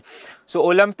पूछा गया, ठीक है। सो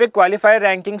ओलंपिक क्वालिफायर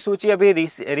रैंकिंग सूची अभी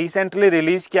रिसेंटली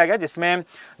रिलीज किया गया, जिसमें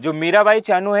जो मीराबाई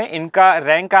चानू है इनका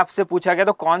रैंक आपसे पूछा गया,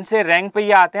 तो कौन से रैंक पे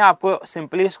ये आते हैं, आपको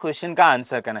सिंपली इस क्वेश्चन का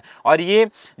आंसर करना है। और ये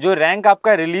जो रैंक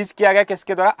आपका रिलीज किया गया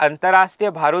किसके द्वारा, अंतर्राष्ट्रीय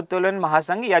भारोत्तोलन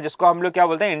महासंघ, या जिसको हम लोग क्या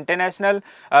बोलते हैं, इंटरनेशनल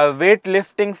वेट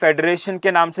लिफ्टिंग फेडरेशन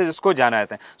के नाम से जिसको जाना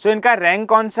जाता है। सो इनका रैंक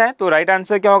कौन सा है, तो राइट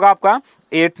आंसर क्या होगा आपका,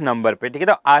 8th नंबर पे, ठीक है।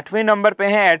 तो 8वें नंबर पे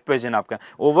है एट प्रेजेंट आपका।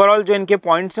 ओवरऑल जो इनके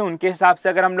पॉइंट्स हैं उनके हिसाब से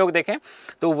अगर हम लोग देखें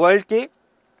तो वर्ल्ड की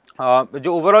जो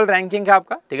ओवरऑल रैंकिंग है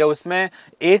आपका, ठीक है, उसमें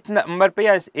 8th नंबर पे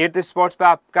या 8th स्पॉट्स पे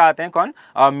आपका आते हैं कौन,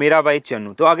 मीराबाई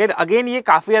चानू। तो अगेन ये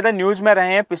काफ़ी ज़्यादा न्यूज़ में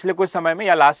रहे हैं पिछले कुछ समय में,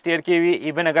 या लास्ट ईयर की भी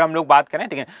इवन अगर हम लोग बात करें,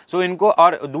 ठीक है। सो इनको,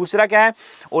 और दूसरा क्या है,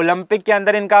 ओलंपिक के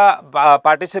अंदर इनका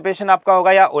पार्टिसिपेशन आपका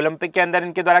होगा, या ओलंपिक के अंदर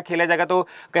इनके द्वारा खेला जाएगा, तो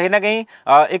कहीं ना कहीं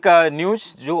एक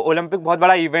न्यूज़, जो ओलंपिक बहुत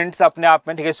बड़ा इवेंट्स अपने आप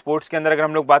में, ठीक है, स्पोर्ट्स के अंदर अगर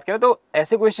हम लोग बात करें तो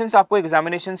ऐसे क्वेश्चन आपको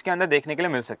एग्जामिनेशन के अंदर देखने के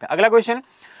लिए मिल सकते हैं। अगला question,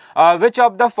 which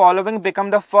of the following become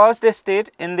the first state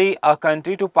in the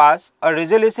country to pass a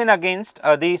resolution against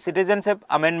the Citizenship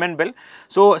Amendment Bill?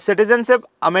 So Citizenship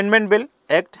Amendment Bill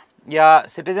Act या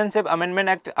सिटीजनशिप अमेंडमेंट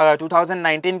एक्ट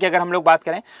 2019 की अगर हम लोग बात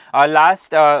करें,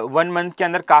 लास्ट 1 मंथ के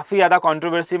अंदर काफ़ी ज़्यादा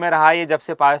कंट्रोवर्सी में रहा है ये जब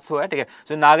से पास हुआ है, ठीक है।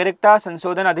 सो नागरिकता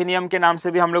संशोधन अधिनियम के नाम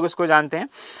से भी हम लोग इसको जानते हैं।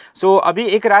 सो अभी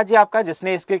एक राज्य आपका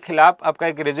जिसने इसके खिलाफ आपका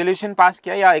एक रेजोल्यूशन पास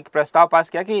किया या एक प्रस्ताव पास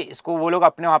किया कि इसको वो लोग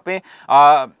अपने वहाँ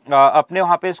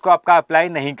पे इसको आपका अप्लाई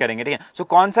नहीं करेंगे, ठीक है। सो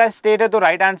कौन सा स्टेट है, तो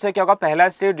राइट आंसर क्या होगा, पहला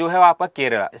स्टेट जो है वो आपका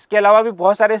केरला। इसके अलावा भी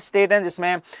बहुत सारे स्टेट हैं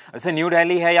जिसमें जैसे न्यू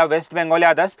दिल्ली है या वेस्ट बंगाल या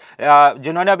अदर्स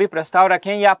जिन्होंने अभी प्रस्ताव रखे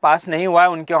हैं या पास नहीं हुआ है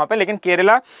उनके वहाँ पे, लेकिन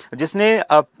केरला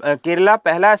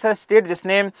पहला ऐसा स्टेट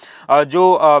जिसने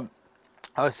जो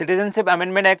सिटीजनशिप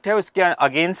अमेंडमेंट एक्ट है उसके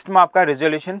अगेंस्ट में आपका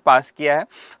रेजोल्यूशन पास किया है।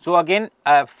 सो अगेन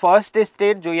फर्स्ट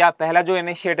स्टेट जो या पहला जो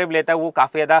इनिशिएटिव लेता है वो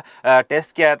काफ़ी ज़्यादा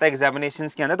टेस्ट किया जाता है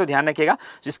एग्जामिनेशंस के अंदर, तो ध्यान रखिएगा।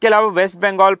 जिसके अलावा वेस्ट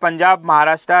बंगाल, पंजाब,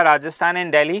 महाराष्ट्र, राजस्थान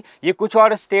एंड दिल्ली, ये कुछ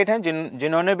और स्टेट हैं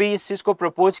जिन्होंने भी इस चीज़ को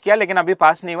प्रपोज किया लेकिन अभी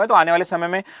पास नहीं हुआ, तो आने वाले समय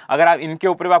में अगर आप इनके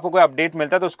ऊपर भी आपको कोई अपडेट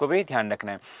मिलता है तो उसको भी ध्यान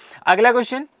रखना है। अगला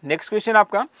क्वेश्चन, नेक्स्ट क्वेश्चन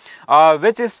आपका,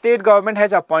 which state government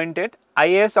has appointed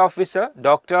IAS officer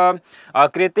doctor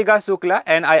Kritika Shukla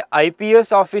and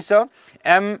IPS officer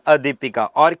M Deepika,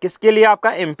 और किसके लिए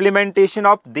आपका इम्प्लीमेंटेशन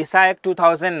ऑफ दिशा एक्ट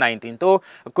 2019। तो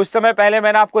कुछ समय पहले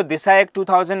मैंने आपको दिशा एक्ट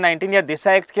 2019 या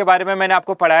दिशा एक्ट के बारे में मैंने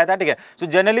आपको पढ़ाया था, ठीक है। तो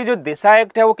जनरली जो दिशा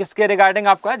एक्ट है वो किसके रिगार्डिंग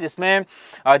आपका, जिसमें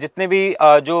जितने भी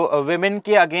जो विमेन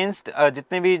के अगेंस्ट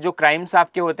जितने भी जो क्राइम्स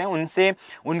आपके होते हैं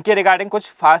उनके रिगार्डिंग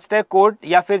कुछ फास्ट ट्रैक कोर्ट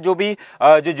या फिर जो भी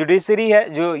जो जुडिशरी है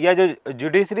जो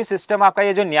जुडिशरी सिस्टम आपका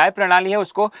ये जो न्याय प्रणाली है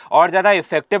उसको और ज़्यादा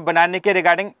इफेक्टिव बनाने के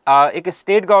रिगार्डिंग एक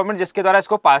स्टेट गवर्नमेंट जिसके द्वारा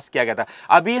इसको पास किया गया था।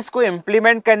 अभी इसको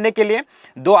इम्प्लीमेंट करने के लिए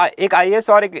एक IAS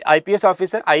और एक IPS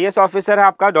ऑफिसर, IAS ऑफिसर है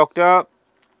आपका डॉक्टर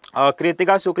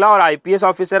कृतिका शुक्ला और IPS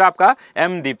ऑफिसर आपका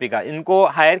M दीपिका, इनको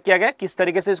हायर किया गया किस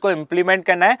तरीके से इसको इम्प्लीमेंट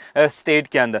करना है स्टेट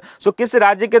के अंदर। सो किस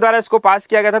राज्य के द्वारा इसको पास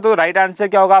किया गया था, तो राइट आंसर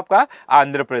क्या होगा आपका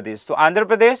आंध्र प्रदेश। तो आंध्र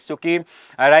प्रदेश जो कि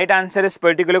राइट आंसर इस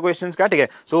पर्टिकुलर क्वेश्चन का, ठीक है।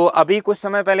 सो अभी कुछ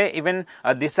समय पहले इवन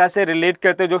दिशा से रिलेट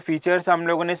करते जो फीचर्स हम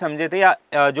लोगों ने समझे थे या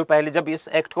जो पहले जब इस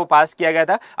एक्ट को पास किया गया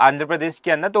था आंध्र प्रदेश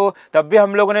के अंदर, तो तब भी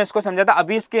हम लोगों ने इसको समझा था।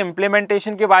 अभी इसके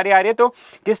इम्प्लीमेंटेशन की बारी आ रही है, तो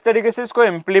किस तरीके से इसको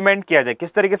इम्प्लीमेंट किया जाए,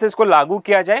 किस तरीके से इसको लागू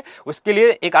किया जाए, है उसके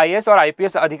लिए एक IAS और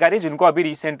IPS अधिकारी जिनको अभी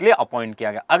रिसेंटली अपॉइंट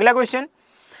किया गया। अगला क्वेश्चन,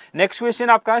 नेक्स्ट क्वेश्चन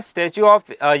आपका स्टैच्यू ऑफ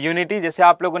यूनिटी। जैसे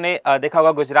आप लोगों ने देखा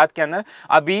होगा गुजरात के अंदर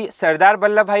अभी सरदार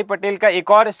वल्लभ भाई पटेल का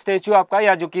एक और स्टैच्यू आपका,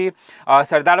 या जो कि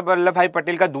सरदार वल्लभ भाई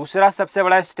पटेल का दूसरा सबसे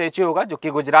बड़ा स्टैच्यू होगा जो कि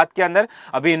गुजरात के अंदर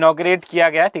अभी इनॉग्रेट किया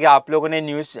गया है। ठीक है, आप लोगों ने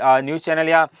न्यूज़ चैनल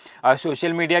या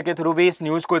सोशल मीडिया के थ्रू भी इस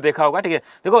न्यूज़ को देखा होगा। ठीक है,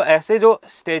 देखो ऐसे जो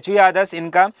स्टैच्यू या अदर्स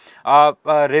इनका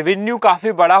रेवेन्यू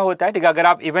काफ़ी बड़ा होता है। ठीक है, अगर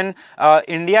आप इवन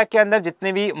इंडिया के अंदर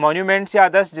जितने भी मॉन्यूमेंट्स या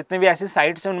अदर्स जितने भी ऐसे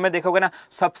साइट्स हैं उनमें देखोगे ना,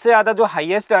 सबसे ज़्यादा जो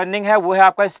हाईएस्ट अर्निंग है वो है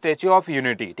आपका स्टैच्यू ऑफ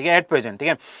यूनिटी। ठीक है, एट प्रेजेंट। ठीक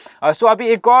है, सो अभी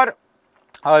एक और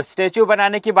स्टैच्यू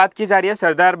बनाने की बात की जा रही है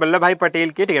सरदार वल्लभ भाई पटेल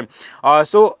की। ठीक है,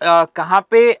 सो कहाँ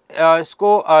पे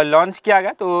इसको लॉन्च किया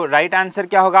गया, तो राइट आंसर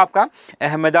क्या होगा आपका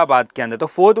अहमदाबाद के अंदर। तो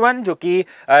फोर्थ वन जो कि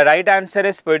राइट आंसर है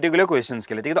इस पर्टिकुलर क्वेश्चंस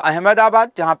के लिए। ठीक है, तो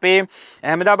अहमदाबाद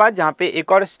जहाँ पे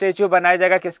एक और स्टैच्यू बनाया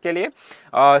जाएगा किसके लिए,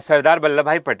 सरदार वल्लभ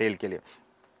भाई पटेल के लिए।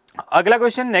 अगला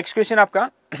क्वेश्चन, नेक्स्ट क्वेश्चन आपका,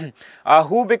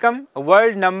 who become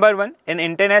world number 1 in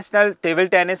international table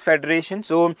tennis federation.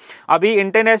 सो अभी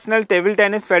इंटरनेशनल टेबल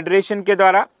टेनिस फेडरेशन के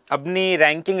द्वारा अपनी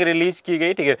रैंकिंग रिलीज़ की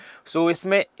गई। ठीक है, सो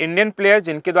इसमें इंडियन प्लेयर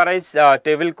जिनके द्वारा इस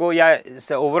टेबल को या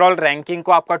इस ओवरऑल रैंकिंग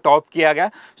को आपका टॉप किया गया।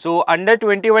 सो अंडर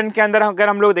 21 के अंदर अगर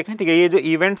हम लोग देखें, ठीक है, ये जो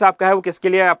इवेंट्स आपका है वो किसके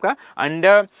लिए है, आपका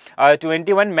अंडर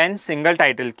 21 मेंस सिंगल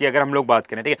टाइटल की अगर हम लोग बात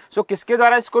करें। ठीक है, सो किसके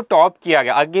द्वारा इसको टॉप किया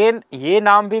गया। अगेन ये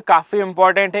नाम भी काफ़ी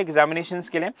इंपॉर्टेंट है एग्जामिनेशंस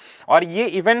के लिए, और ये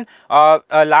इवन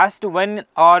लास्ट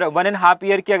 1.5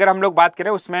 ईयर की अगर हम लोग बात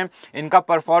करें उसमें इनका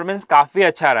परफॉर्मेंस काफ़ी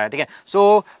अच्छा रहा है। ठीक है,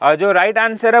 सो जो राइट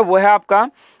आंसर है वो है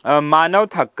आपका मानव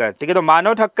ठक्कर। ठीक है, तो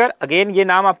मानव ठक्कर, अगेन ये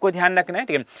नाम आपको ध्यान रखना है।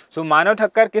 ठीक है, सो मानव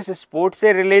ठक्कर किस स्पोर्ट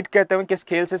से रिलेट करते हैं, किस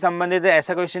खेल से संबंधित है,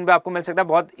 ऐसा क्वेश्चन भी आपको मिल सकता है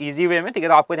बहुत इजी वे में। ठीक है,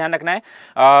 तो आपको ध्यान रखना है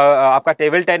आपका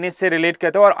टेबल टेनिस से रिलेट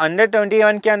करते हो, और अंडर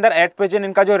 21 के अंदर एट प्रेजेंट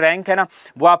इनका जो रैंक है ना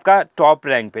वो आपका टॉप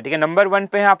रैंक पे। ठीक है, नंबर 1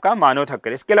 पे है आपका मानव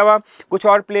ठक्कर। इसके अलावा कुछ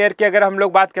और प्लेयर की अगर हम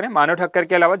लोग बात करें मानव ठक्कर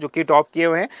के अलावा जो कि टॉप किए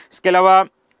हुए हैं, इसके अलावा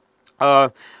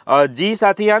जी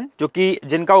साथियान जो कि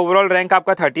जिनका ओवरऑल रैंक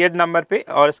आपका 38 नंबर पे,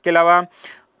 और इसके अलावा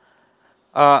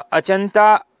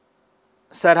अचंता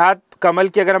सरहद कमल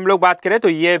की अगर हम लोग बात करें तो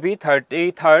ये भी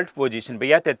 33rd पोजीशन पे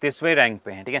या 33वें रैंक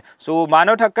पे हैं। ठीक है, सो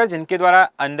मानव ठक्कर जिनके द्वारा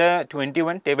अंडर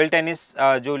 21 टेबल टेनिस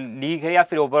जो लीग है या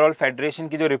फिर ओवरऑल फेडरेशन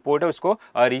की जो रिपोर्ट है उसको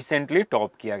रिसेंटली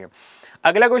टॉप किया गया।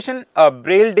 अगला क्वेश्चन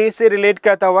ब्रेल डे से रिलेट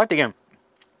करता हुआ। ठीक है,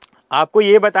 आपको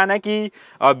ये बताना है कि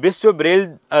विश्व ब्रेल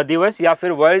दिवस या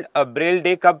फिर वर्ल्ड ब्रेल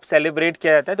डे कब सेलिब्रेट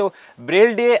किया जाता है। तो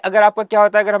ब्रेल डे अगर आपका क्या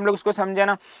होता है, अगर हम लोग उसको समझे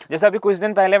ना, जैसा अभी कुछ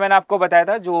दिन पहले मैंने आपको बताया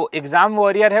था जो एग्जाम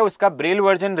वॉरियर है उसका ब्रेल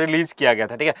वर्जन रिलीज किया गया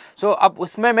था। ठीक है, सो अब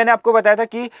उसमें मैंने आपको बताया था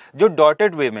कि जो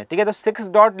डॉटेड वे में, ठीक है, तो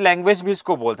 6 डॉट लैंग्वेज भी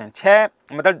इसको बोलते हैं। 6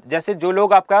 मतलब जैसे जो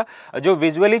लोग आपका जो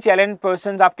विजुअली चैलेंज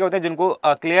पर्सन आपके होते हैं जिनको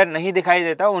क्लियर नहीं दिखाई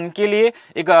देता, उनके लिए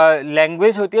एक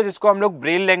लैंग्वेज होती है जिसको हम लोग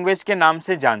ब्रेल लैंग्वेज के नाम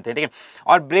से जानते हैं। ठीक है,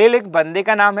 और ब्रेल एक बंदे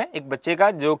का नाम है, एक बच्चे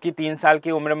का, जो कि 3 साल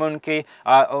की उम्र में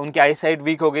उनकी आई साइट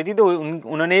वीक हो गई थी, तो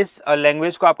उन्होंने इस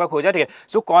लैंग्वेज को आपका खोजा। ठीक है,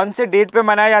 सो कौन से डेट पे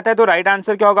मनाया जाता है, तो राइट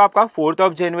आंसर क्या होगा आपका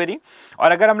 4 जनवरी।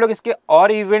 और अगर हम लोग इसके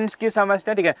और इवेंट्स की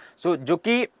समझते हैं, ठीक है, सो जो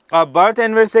कि बर्थ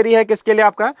एनिवर्सरी है किसके लिए,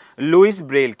 आपका लुइस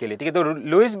ब्रेल के लिए। ठीक है, तो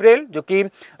लुइस ब्रेल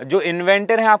जो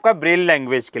इन्वेंटर है आपका ब्रेल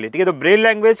लैंग्वेज के लिए। ठीक है, तो ब्रेल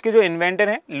लैंग्वेज के जो इन्वेंटर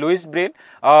हैं लुइस ब्रेल,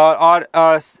 और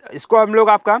इसको हम लोग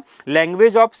आपका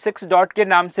लैंग्वेज ऑफ 6 डॉट के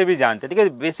नाम से भी जानते हैं। ठीक है,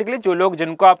 बेसिकली जिन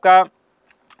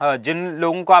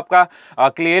लोगों को आपका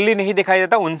क्लियरली नहीं दिखाई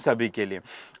देता उन सभी के लिए।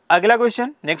 अगला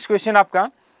क्वेश्चन, नेक्स्ट क्वेश्चन आपका,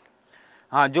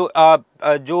 हाँ,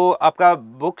 जो आपका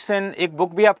बुक्स एंड एक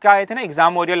बुक भी आपका आए थे ना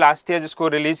एग्जाम वॉरियर लास्ट ईयर जिसको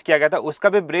रिलीज किया गया था, उसका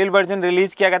भी ब्रेल वर्जन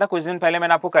रिलीज किया गया था कुछ दिन पहले,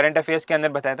 मैंने आपको करंट अफेयर्स के अंदर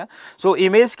बताया था। सो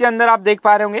इमेज के अंदर आप देख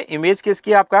पा रहे होंगे, इमेज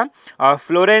किसकी, आपका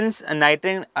फ्लोरेंस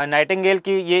नाइटिंगेल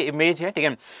की ये इमेज है। ठीक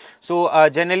है, सो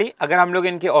जनरली अगर हम लोग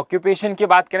इनके ऑक्यूपेशन की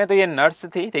बात करें तो ये नर्स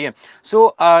थी। ठीक है, सो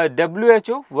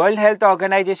WHO वर्ल्ड हेल्थ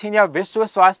ऑर्गेनाइजेशन या विश्व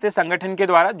स्वास्थ्य संगठन के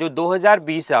द्वारा जो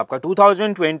 2020 है आपका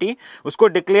 2020 उसको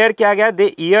डिक्लेयर किया गया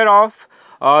the year of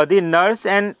the nurse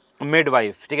and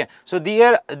midwife. ठीक है, so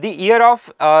the year of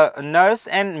nurse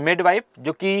and midwife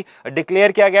जो कि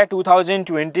डिक्लेयर किया गया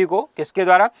 2020 को किसके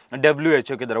द्वारा,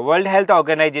 WHO के द्वारा, वर्ल्ड हेल्थ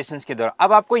ऑर्गेनाइजेशन के द्वारा।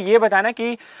 अब आपको ये बताना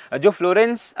कि जो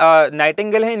फ्लोरेंस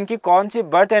नाइटिंगेल है इनकी कौन सी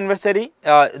बर्थ एनिवर्सरी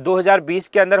 2020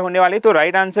 के अंदर होने वाली, तो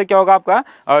राइट आंसर क्या होगा आपका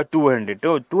 200।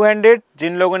 तो 200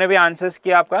 जिन लोगों ने भी आंसर्स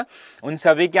किया आपका उन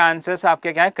सभी के आंसर्स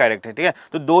आपके क्या है करेक्ट है। ठीक है,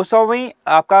 तो 200वीं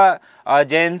आपका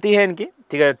जयंती है इनकी।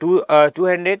 ठीक है,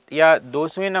 200 या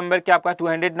 200 नंबर की आपका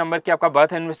 200 नंबर की आपका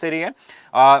बर्थ एनिवर्सरी है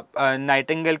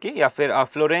नाइटिंगेल की या फिर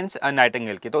फ्लोरेंस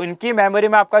नाइटिंगेल की। तो इनकी मेमोरी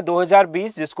में आपका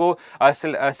 2020 जिसको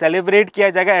सेलिब्रेट किया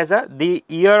जाएगा as a the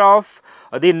year of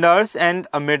the nurse and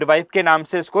midwife के नाम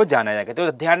से इसको जाना जाएगा।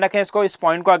 तो ध्यान रखें इसको, इस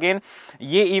पॉइंट को। अगेन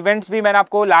ये इवेंट्स भी मैंने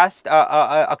आपको लास्ट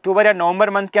अक्टूबर या नवंबर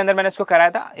मंथ के अंदर मैंने इसको कराया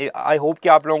था। आई होप कि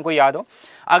आप लोगों को याद हो।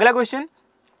 अगला question,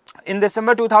 in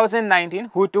December 2019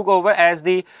 who took over as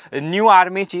the new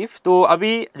army chief. तो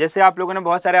अभी जैसे आप लोगों ने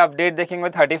बहुत सारे अपडेट देखेंगे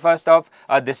 31 ऑफ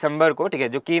दिसंबर को, ठीक है,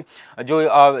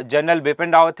 जो जनरल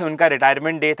बिपिन रावत थे उनका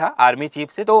रिटायरमेंट डे था आर्मी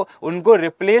चीफ से। तो उनको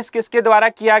रिप्लेस किसके द्वारा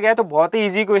किया गया? तो बहुत ही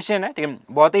ईजी क्वेश्चन है, ठीक है,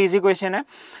 बहुत ही ईजी क्वेश्चन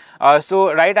है।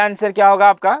 सो राइट आंसर क्या होगा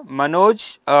आपका?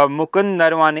 मनोज मुकुंद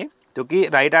नरवाने, क्योंकि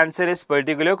राइट आंसर इस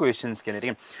पर्टिकुलर क्वेश्चन के लिए, ठीक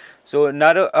है। सो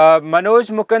मनोज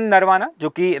मुकुंद नरवाना जो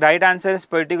कि राइट आंसर इस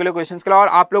पर्टिकुलर क्वेश्चन के लिए। और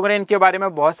आप लोगों ने इनके बारे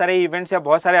में बहुत सारे इवेंट्स या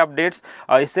बहुत सारे अपडेट्स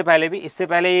इससे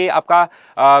पहले ये आपका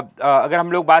अगर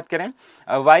हम लोग बात करें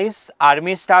वाइस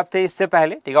आर्मी स्टाफ थे इससे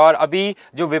पहले, ठीक है। और अभी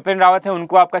जो विपिन रावत है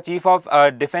उनको आपका चीफ ऑफ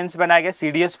डिफेंस बनाया गया,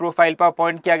 CDS प्रोफाइल पर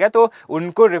अपॉइंट किया गया। तो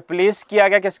उनको रिप्लेस किया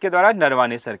गया किसके द्वारा?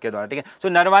 नरवाने सर के द्वारा, ठीक है। सो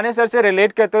नरवाने सर से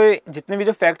रिलेट करते हुए जितने भी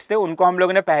जो फैक्ट्स थे उनको हम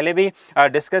लोगों ने पहले भी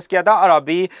डिस्कस किया था। और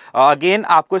अभी अगेन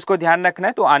आपको इसको ध्यान रखना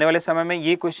है, तो आने वाले समय में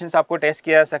ये क्वेश्चंस आपको टेस्ट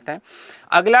किया जा सकता है।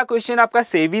 अगला क्वेश्चन आपका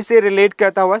सेवी से रिलेट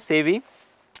करता हुआ, सेवी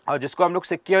और जिसको हम लोग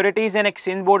securities and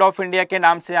exchange board of India के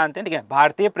नाम से जानते हैं, ठीक है,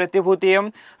 भारतीय प्रतिभूति एवं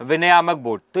विनियामक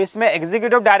बोर्ड। तो इसमें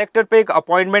एग्जीक्यूटिव डायरेक्टर पे एक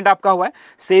अपॉइंटमेंट आपका हुआ है।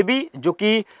 सेबी जो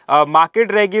कि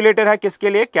मार्केट रेगुलेटर है किसके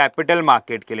लिए? कैपिटल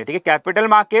मार्केट के लिए, ठीक है। कैपिटल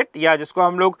मार्केट या जिसको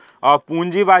हम लोग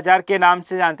पूंजी बाजार के नाम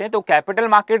से जानते हैं, तो कैपिटल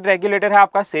मार्केट रेगुलेटर है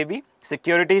आपका SEBI,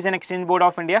 securities and exchange board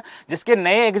of India, जिसके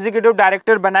नए एग्जीक्यूटिव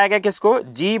डायरेक्टर बनाया गया किसको?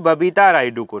 जी बबीता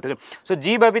रायडू को, ठीक है। सो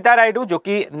जी बबीता रायडू जो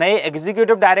कि नए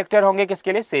एग्जीक्यूटिव डायरेक्टर होंगे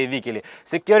किसके लिए? सेवी के लिए,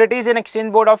 securities and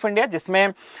exchange board of India. जिसमें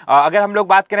अगर हम लोग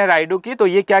बात करें रायडू की, तो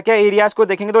ये क्या क्या एरियाज को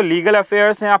देखेंगे तो लीगल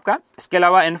अफेयर्स हैं आपका, इसके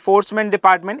अलावा एनफोर्समेंट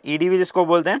डिपार्टमेंट EDV जिसको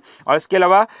बोलते हैं, और इसके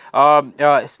अलावा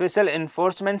स्पेशल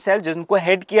एनफोर्समेंट सेल जिनको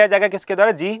हेड किया जाएगा किसके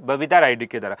द्वारा? जी बबीता रायडू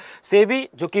के द्वारा। सेवी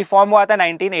जो कि फॉर्म हुआ था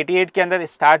 1988 के अंदर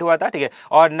स्टार्ट हुआ था, ठीक है।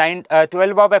 और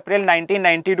 12 ऑफ अप्रैल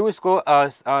 1992 इसको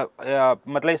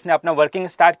मतलब इसने अपना वर्किंग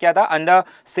स्टार्ट किया था अंडर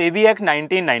सेवी एक्ट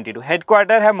 1992।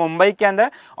 हेडक्वार्टर है मुंबई के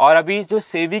अंदर, और अभी जो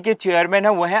सेवी के चेयरमैन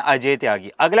है वो है अजय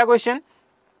त्यागी। अगला question,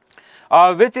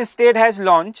 which state has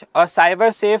launched a cyber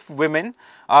safe women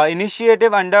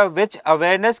initiative under which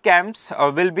awareness camps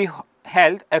will be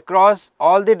held across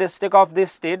all the district of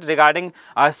this state regarding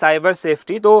cyber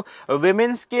safety। तो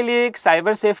women's के लिए एक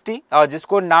cyber safety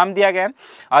जिसको नाम दिया गया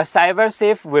है cyber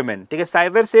safe women, ठीक है।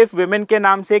 cyber safe women के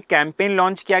नाम से एक कैंपेन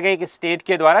लॉन्च किया गया एक स्टेट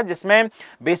के द्वारा, जिसमें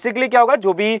बेसिकली क्या होगा,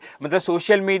 जो भी मतलब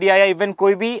सोशल मीडिया या इवन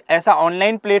कोई भी ऐसा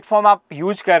ऑनलाइन प्लेटफॉर्म आप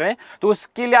यूज कर रहे हैं, तो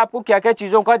उसके लिए आपको क्या क्या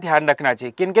चीज़ों का ध्यान रखना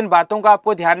चाहिए, किन किन बातों का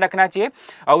आपको ध्यान रखना चाहिए,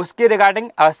 उसके रिगार्डिंग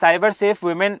साइबर सेफ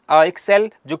वुमेन एक सेल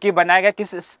जो कि बनाया गया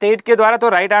किस स्टेट के द्वारा? तो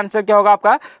राइट आंसर क्या होगा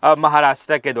आपका?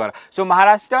 महाराष्ट्र के द्वारा। सो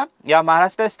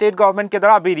महाराष्ट्र स्टेट गवर्नमेंट के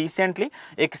द्वारा अभी रिसेंटली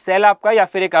एक सेल आपका या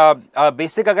फिर एक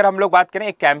बेसिक अगर हम लोग बात करें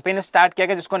एक कैंपेन स्टार्ट किया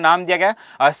गया जिसको नाम दिया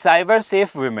गया साइबर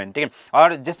सेफ वुमेन, ठीक है।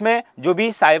 और जिसमें जो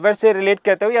भी साइबर से रिलेट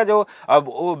करते हो या जो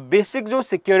बेसिक जो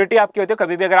सिक्योरिटी आपकी होती है,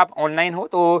 कभी भी अगर आप ऑनलाइन हो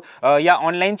तो या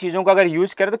ऑनलाइन चीज़ों को अगर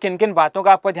यूज करें तो किन किन बातों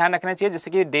का आपको ध्यान रखना चाहिए,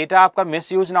 जैसे कि डेटा आपका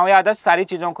मिस यूज ना हो या अदर सारी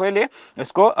चीज़ों के लिए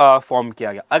इसको फॉर्म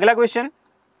किया गया। अगला क्वेश्चन,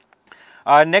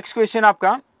 नेक्स्ट क्वेश्चन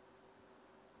आपका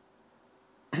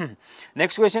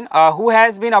next question, who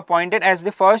has been appointed as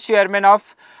the first chairman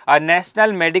of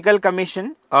national medical commission?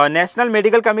 National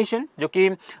medical commission जो कि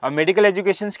मेडिकल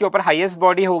एजुकेशन के ऊपर हाईएस्ट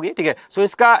बॉडी होगी, ठीक है। सो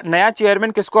इसका नया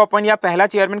चेयरमैन किसको अपॉइंट या पहला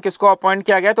चेयरमैन किसको अपॉइंट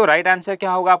किया गया? तो राइट आंसर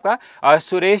क्या होगा आपका?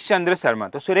 सुरेश चंद्र शर्मा।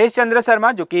 तो सुरेश चंद्र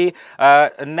शर्मा जो कि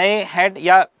नए हेड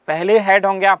या पहले हेड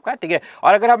होंगे आपका, ठीक है।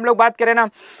 और अगर हम लोग बात करें ना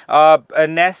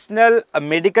नेशनल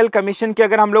मेडिकल कमीशन की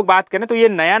अगर हम लोग बात करें तो ये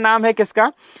नया नाम है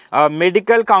किसका?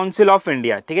 मेडिकल काउंसिल ऑफ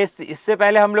इंडिया, ठीक है। इससे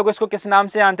पहले हम लोग इसको किस नाम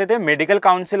से जानते थे? मेडिकल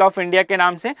काउंसिल ऑफ इंडिया के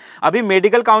नाम से। अभी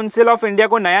मेडिकल काउंसिल ऑफ इंडिया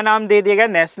को नया नाम दे दिया गया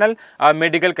नेशनल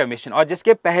मेडिकल कमीशन, और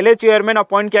जिसके पहले चेयरमैन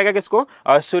अपॉइंट किया गया किसको?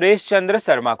 सुरेश चंद्र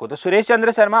शर्मा को। तो सुरेश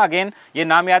चंद्र शर्मा, अगेन ये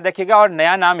नाम याद रखिएगा और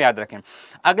नया नाम याद रखें।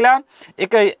 अगला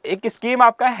एक स्कीम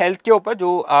आपका हेल्थ के ऊपर जो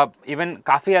इवन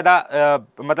काफ़ी ज़्यादा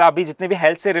मतलब अभी जितने भी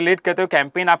हेल्थ से रिलेट करते हो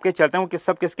कैंपेन आपके चलते हैं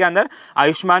वो किसके अंदर?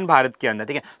 आयुष्मान भारत के अंदर,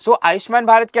 ठीक है। सो आयुष्मान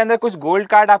भारत के अंदर कुछ गोल्ड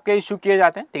कार्ड आपके इशू किए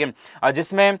जाते हैं, ठीक है,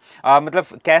 जिसमें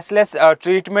मतलब कैशलेस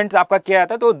ट्रीटमेंट्स आपका किया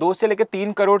जाता है। तो 2 से लेकर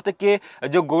 3 करोड़ तक के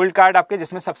जो गोल्ड कार्ड आपके,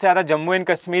 जिसमें सबसे ज़्यादा जम्मू एंड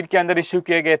कश्मीर के अंदर इशू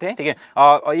किए गए थे, ठीक है।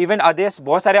 और इवन अदर्स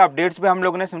बहुत सारे अपडेट्स भी हम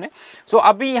लोगों ने सुने। सो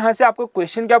अभी यहाँ से आपको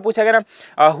क्वेश्चन क्या पूछा गया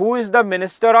ना, who is the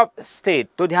minister of state?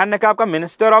 तो ध्यान रखें आपका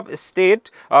minister of state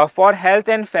for health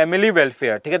and family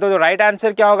welfare, ठीक है। तो राइट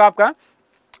आंसर क्या होगा आपका?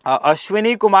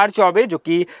 अश्विनी कुमार चौबे, जो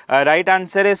कि राइट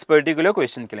आंसर है इस पर्टिकुलर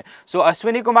क्वेश्चन के लिए। सो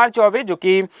अश्विनी कुमार चौबे, जो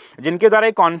कि जिनके द्वारा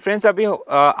एक कॉन्फ्रेंस अभी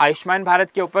आयुष्मान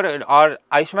भारत के ऊपर, और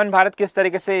आयुष्मान भारत किस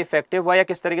तरीके से इफेक्टिव हुआ या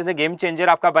किस तरीके से गेम चेंजर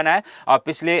आपका बना है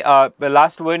पिछले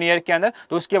लास्ट 1 ईयर के अंदर,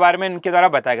 तो उसके बारे में इनके द्वारा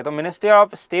बताया गया। तो minister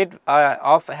of state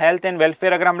of health and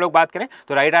welfare अगर हम लोग बात करें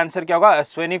तो राइट आंसर क्या होगा,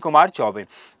 अश्विनी कुमार चौबे।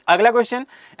 अगला question,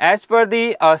 as per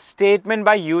the statement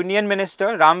by union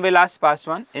minister Ramvilas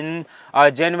Paswan in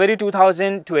January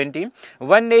 2020,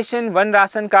 one nation one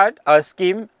ration card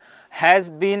scheme has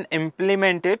been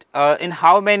implemented in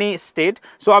how many state.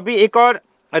 सो अभी एक और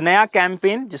नया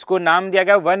कैंपेन जिसको नाम दिया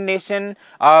गया one nation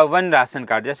one ration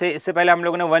card. जैसे इससे पहले हम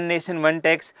लोगों ने वन नेशन वन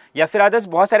टैक्स या फिर अदर्स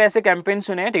बहुत सारे ऐसे कैंपेन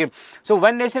सुने हैं, ठीक है। So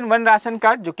one nation one ration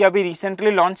card जो कि अभी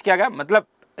रिसेंटली लॉन्च किया गया, मतलब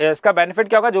इसका बेनिफिट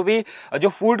क्या होगा, जो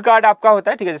फूड कार्ड आपका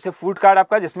होता है, ठीक है, जैसे फूड कार्ड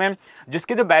आपका जिसमें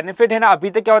जिसके जो बेनिफिट है ना, अभी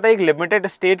तक क्या होता है एक लिमिटेड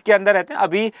स्टेट के अंदर रहते हैं,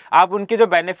 अभी आप उनके जो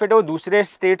बेनिफिट है वो दूसरे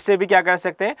स्टेट से भी क्या कर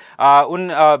सकते हैं, उन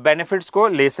बेनिफिट्स को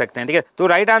ले सकते हैं, ठीक है। तो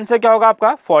राइट आंसर क्या होगा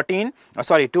आपका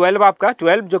 12 आपका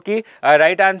 12, जो कि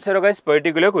राइट आंसर होगा इस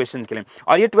पर्टिकुलर क्वेश्चन के लिए।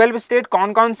 और ये 12 स्टेट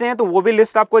कौन कौन से हैं तो वो भी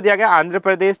लिस्ट आपको दिया गया, आंध्र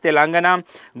प्रदेश, तेलंगाना,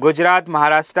 गुजरात,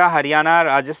 महाराष्ट्र, हरियाणा,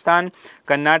 राजस्थान,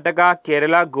 कर्नाटका,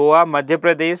 केरला, गोवा, मध्य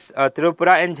प्रदेश,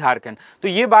 त्रिपुरा एंड झारखंड। तो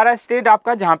ये 12 स्टेट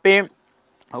आपका जहाँ पे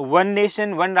one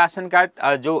nation one ration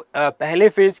card जो पहले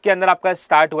फेज के अंदर आपका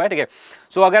स्टार्ट हुआ है, ठीक है।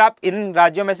 सो अगर आप इन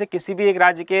राज्यों में से किसी भी एक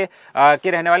राज्य के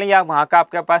रहने वाले या वहाँ का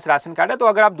आपके पास राशन कार्ड है, तो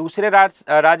अगर आप दूसरे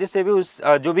राज्य से भी उस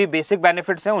जो भी बेसिक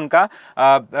बेनिफिट्स हैं उनका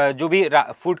जो भी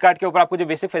फूड कार्ड के ऊपर आपको जो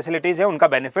बेसिक फैसिलिटीज़ है उनका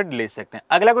बेनिफिट ले सकते हैं।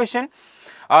 अगला question,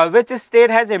 which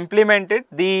state has implemented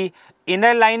the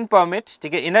inner line permit,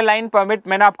 ठीक है। इनर लाइन परमिट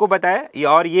मैंने आपको बताया,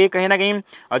 और ये कहीं ना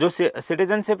कहीं जो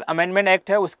सिटीजनशिप अमेंडमेंट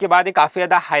एक्ट है उसके बाद ये काफ़ी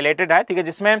ज़्यादा हाईलाइटेड है, ठीक है,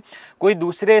 जिसमें कोई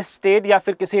दूसरे स्टेट या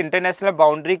फिर किसी इंटरनेशनल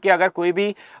बाउंड्री के अगर कोई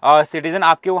भी सिटीजन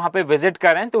आपके वहाँ पे विजिट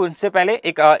कर रहे हैं तो उनसे पहले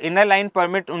एक इनर लाइन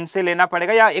परमिट उनसे लेना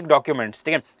पड़ेगा या एक डॉक्यूमेंट्स,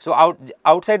 ठीक है। सो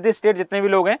आउटसाइड द स्टेट जितने भी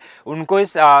लोग हैं उनको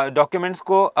इस डॉक्यूमेंट्स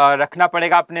को रखना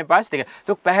पड़ेगा अपने पास, ठीक है।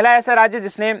 तो पहला ऐसा राज्य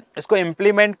जिसने इसको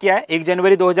इम्प्लीमेंट किया है 1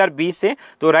 जनवरी 2020 से,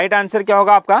 तो राइट आंसर क्या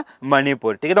होगा आपका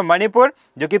मणिपुर, ठीक है। तो मणिपुर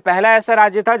जो कि पहला ऐसा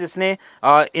राज्य था जिसने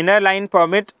इनर लाइन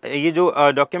परमिट ये जो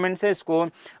डॉक्यूमेंट्स है इसको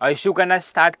इशू करना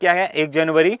स्टार्ट किया है 1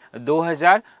 जनवरी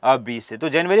 2020 से, तो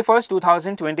जनवरी 1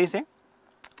 2020 से।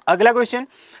 अगला question,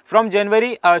 from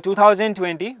January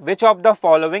 2020 which of the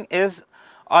following is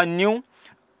a new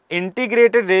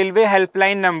integrated railway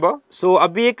helpline number. सो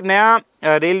अभी एक नया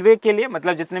रेलवे के लिए,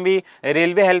 मतलब जितने भी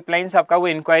रेलवे हेल्पलाइंस आपका वो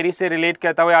इंक्वायरी से रिलेट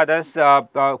करता हुआ अदर्स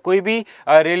कोई भी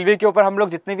रेलवे के ऊपर हम लोग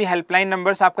जितने भी हेल्पलाइन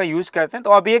नंबर्स आपका यूज़ करते हैं,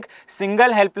 तो अभी एक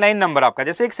सिंगल हेल्पलाइन नंबर आपका,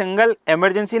 जैसे एक सिंगल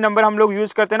इमरजेंसी नंबर हम लोग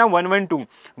यूज़ करते हैं ना 112,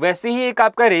 वैसे ही एक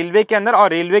आपका रेलवे के अंदर, और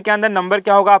रेलवे के अंदर नंबर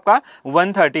क्या होगा आपका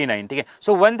 139, ठीक है।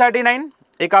 सो 139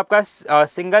 एक आपका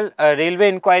सिंगल रेलवे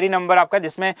इंक्वायरी नंबर आपका,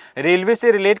 जिसमें रेलवे से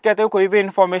रिलेट करते हो कोई भी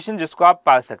इंफॉर्मेशन जिसको आप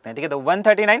पा सकते हैं, ठीक है। तो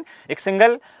 139 एक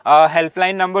सिंगल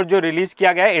हेल्पलाइन नंबर जो रिलीज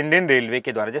किया गया है इंडियन रेलवे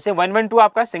के द्वारा, जैसे 112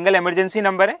 आपका सिंगल इमरजेंसी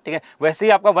नंबर है, ठीक है, वैसे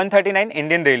ही आपका 139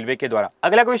 इंडियन रेलवे के द्वारा।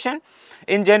 अगला question,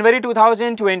 in January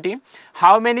 2020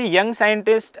 how many young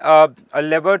scientist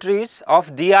laboratories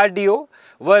of DRDO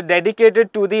were dedicated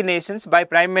to the Nations by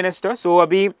prime minister. सो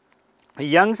अभी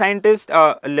यंग साइंटिस्ट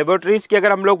लेबोरेटरीज की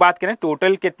अगर हम लोग बात करें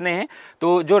टोटल कितने हैं,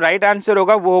 तो जो राइट आंसर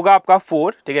होगा वो होगा आपका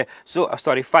 4, ठीक है। सो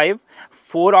सॉरी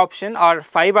 4 ऑप्शन और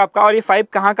 5 आपका, और ये 5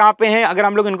 कहाँ कहाँ पे हैं अगर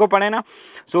हम लोग इनको पढ़ें ना,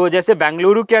 सो जैसे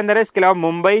बेंगलुरु के अंदर है, इसके अलावा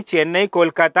मुंबई, चेन्नई,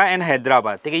 कोलकाता एंड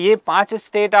हैदराबाद, ठीक है। ये 5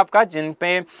 स्टेट आपका जिन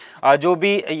पे जो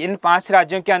भी इन 5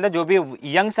 राज्यों के अंदर जो भी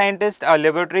यंग साइंटिस्ट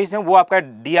लेबोरेटरीज हैं वो आपका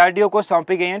DRDO को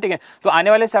सौंपी गई हैं, ठीक है। तो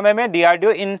आने वाले समय में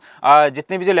DRDO इन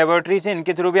जितने भी जो लेबोरेटरीज हैं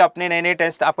इनके थ्रू भी अपने नए नए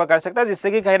टेस्ट आपका कर सकता है,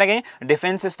 जिससे कि कहीं ना कहीं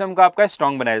डिफेंस सिस्टम को आपका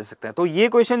स्ट्रॉन्ग बनाया जा सकता है। तो ये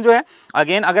क्वेश्चन जो है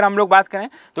अगेन अगर हम लोग बात करें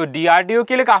तो DRDO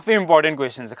के लिए काफ़ी इंपॉर्टेंट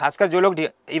क्वेश्चन है, खासकर जो लोग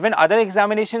इवन अदर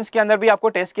एग्जामिनेशंस के अंदर भी आपको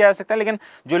टेस्ट किया जा सकता है, लेकिन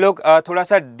जो लोग थोड़ा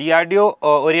सा DRDO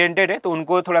ओरिएंटेड है तो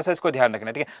उनको थोड़ा सा इसको ध्यान रखना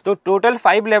है, ठीक है। तो टोटल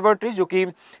 5 लेबोरेटरीज जो कि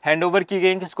हैंड ओवर की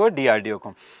गई किसको, DRDO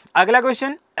को। अगला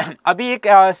क्वेश्चन, अभी एक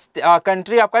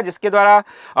कंट्री आपका जिसके द्वारा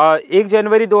 1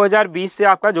 जनवरी 2020 से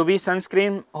आपका जो भी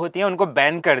सनस्क्रीन होती है उनको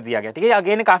बैन कर दिया गया, ठीक है।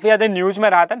 अगेन काफ़ी ज़्यादा न्यूज़ में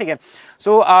रहा था, ठीक है।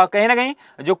 सो कहीं ना कहीं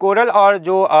जो कोरल और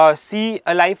जो सी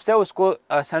लाइफ्स है उसको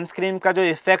सनस्क्रीन का जो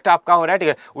इफेक्ट आपका हो रहा है, ठीक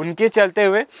है, उनके चलते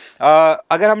हुए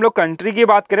अगर हम लोग कंट्री की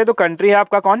बात करें तो कंट्री है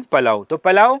आपका कौन, पलाऊ। तो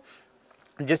पलाऊ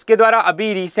जिसके द्वारा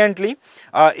अभी रिसेंटली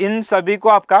इन सभी को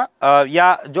आपका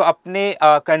या जो अपने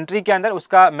कंट्री के अंदर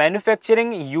उसका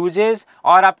मैन्युफैक्चरिंग, यूजेस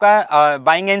और आपका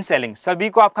बाइंग एंड सेलिंग सभी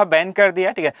को आपका बैन कर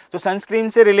दिया, ठीक है। तो सनस्क्रीन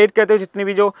से रिलेट करते हुए जितनी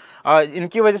भी जो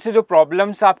इनकी वजह से जो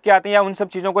प्रॉब्लम्स आपके आते हैं या उन सब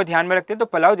चीज़ों को ध्यान में रखते हैं, तो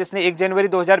पलाऊ जिसने 1 जनवरी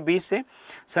 2020 से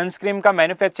सनस्क्रीन का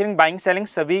मैन्युफैक्चरिंग, बाइंग, सेलिंग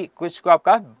सभी कुछ को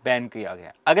आपका बैन किया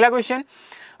गया। अगला question,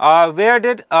 where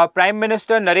did prime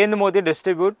minister Narendra Modi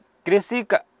distribute कृषि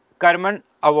कर्मण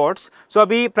अवार्ड्स। सो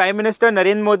अभी prime minister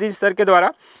Narendra Modi sir के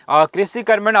द्वारा कृषि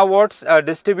कर्मण अवार्ड्स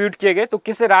डिस्ट्रीब्यूट किए गए, तो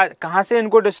कहाँ से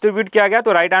इनको डिस्ट्रीब्यूट किया गया,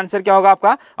 तो राइट आंसर क्या होगा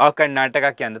आपका कर्नाटका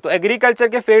के अंदर। तो एग्रीकल्चर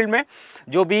के फील्ड में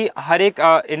जो भी हर एक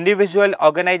इंडिविजुअल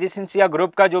ऑर्गेनाइजेशन या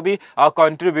ग्रुप का जो भी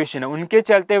कंट्रीब्यूशन है उनके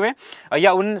चलते हुए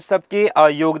या उन सबके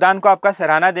योगदान को आपका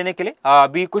सराहना देने के लिए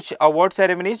अभी कुछ अवार्ड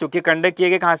सेरेमनीज जो कि कंडक्ट किए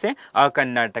गए कहाँ से,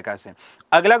 कर्नाटका से।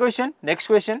 अगला question, next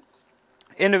question,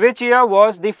 In which year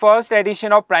was the first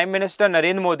edition of Prime Minister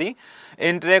Narendra Modi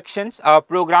interactions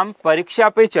programme परीक्षा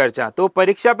पे चर्चा। तो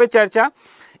परीक्षा पे चर्चा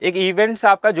एक इवेंट्स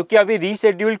आपका जो कि अभी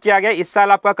रीशेड्यूल किया गया, इस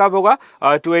साल आपका कब होगा,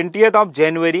 20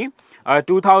 जनवरी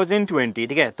 2020,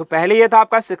 ठीक है। तो पहले ये था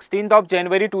आपका 16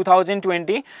 जनवरी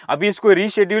 2020, अभी इसको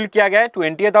रीशेड्यूल किया गया है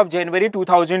 20 जनवरी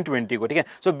 2020 को, ठीक है।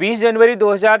 सो 20 जनवरी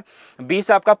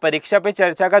 2020 आपका परीक्षा पे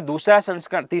चर्चा का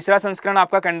तीसरा संस्करण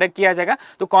आपका कंडक्ट किया जाएगा।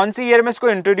 तो कौन सी ईयर में इसको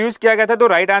इंट्रोड्यूस किया गया था, तो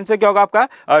राइट आंसर क्या होगा आपका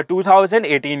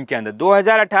 2018 के अंदर।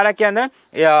 2018 के अंदर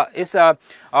इस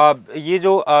ये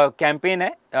जो कैंपेन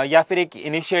है या फिर एक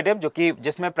इनिशिएटिव जो कि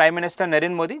जिसमें प्राइम मिनिस्टर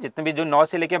नरेंद्र मोदी जितने भी जो 9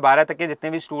 से लेकर 12 तक के जितने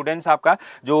भी स्टूडेंट्स आपका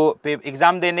जो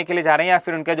एग्जाम देने के लिए जा रहे हैं या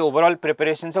फिर उनका जो ओवरऑल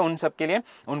प्रिपरेशन है उन सब के लिए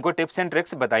उनको टिप्स एंड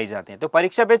ट्रिक्स बताई जाती हैं। तो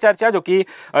परीक्षा पे चर्चा जो कि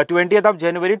 20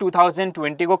 जनवरी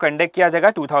 2020 को कंडक्ट किया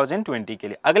जाएगा 2020 के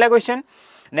लिए। अगला क्वेश्चन,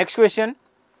 नेक्स्ट क्वेश्चन,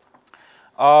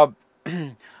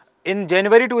 इन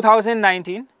जनवरी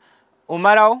 2019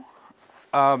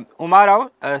 उमाराव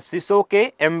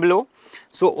सिसोके एम्बलो।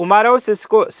 सो उमाराव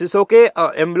सिसोके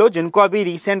एम्बलो जिनको अभी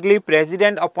रिसेंटली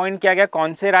प्रेसिडेंट अपॉइंट किया गया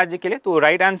कौन से राज्य के लिए, तो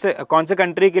राइट आंसर कौन से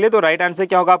कंट्री के लिए, तो राइट आंसर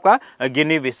क्या होगा आपका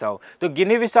गिनी बिसाओ। तो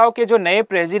गिनी बिसाओ के जो नए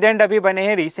प्रेसिडेंट अभी बने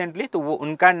हैं रिसेंटली, तो वो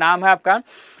उनका नाम है आपका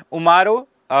उमारो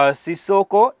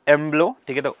सिसोको एम्बलो,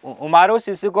 ठीक है। तो उमारो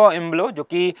सिसोको एम्बलो जो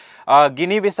कि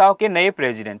गिनी बिसाओ के नए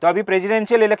प्रेसिडेंट, तो अभी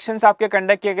प्रेसिडेंशियल इलेक्शंस आपके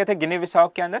कंडक्ट किए गए थे गिनी बिसाओ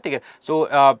के अंदर, ठीक है। सो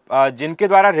जिनके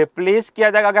द्वारा रिप्लेस किया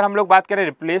जाएगा, अगर हम लोग बात करें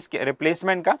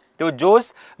रिप्लेसमेंट का, तो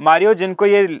जोस मारियो जिनको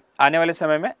ये आने वाले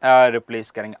समय में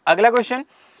रिप्लेस करेंगे। अगला question,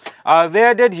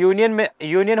 where did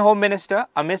union home minister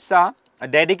Amit Shah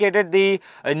dedicated the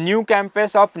new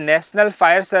campus of national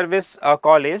fire service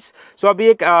college. सो अभी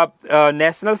एक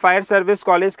नेशनल फायर सर्विस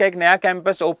कॉलेज का एक नया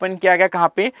कैंपस ओपन किया गया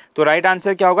कहाँ पे, तो राइट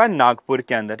आंसर क्या होगा नागपुर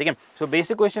के अंदर, ठीक है। सो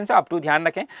बेसिक क्वेश्चन है, आप टू ध्यान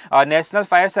रखें। नेशनल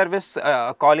फायर सर्विस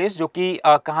कॉलेज जो कि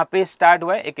कहाँ पे स्टार्ट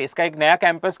हुआ है, इसका एक नया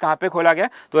कैंपस कहाँ पे खोला गया,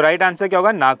 तो राइट आंसर क्या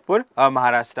होगा नागपुर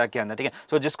महाराष्ट्र के अंदर, ठीक है।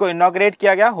 सो जिसको इनॉग्रेट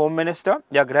किया गया होम मिनिस्टर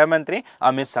या गृह मंत्री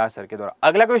अमित शाह सर के द्वारा।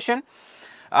 अगला क्वेश्चन,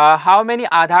 हाउ मेनी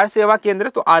आधार सेवा केंद्र।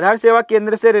 तो आधार सेवा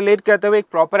केंद्र से रिलेट करते हुए एक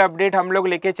प्रॉपर अपडेट हम लोग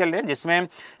लेके चल रहे हैं जिसमें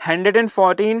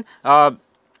 114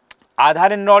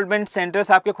 आधार एनरोलमेंट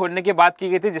सेंटर्स आपके खोलने की बात की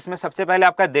गई थी, जिसमें सबसे पहले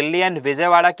आपका दिल्ली एंड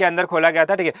विजयवाड़ा के अंदर खोला गया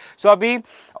था, ठीक है। सो अभी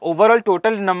ओवरऑल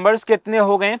टोटल नंबर्स कितने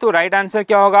हो गए हैं, तो राइट आंसर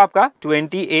क्या होगा आपका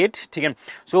 28, ठीक है।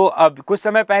 सो अब कुछ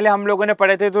समय पहले हम लोगों ने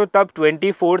पढ़े थे तो तब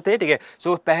 24 थे, ठीक है।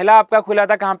 सो पहला आपका खुला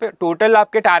था कहाँ पे, टोटल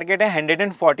आपके टारगेट है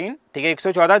 114, ठीक है,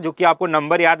 114 जो कि आपको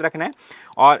नंबर याद रखना है,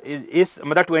 और इस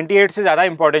मतलब 28 से ज़्यादा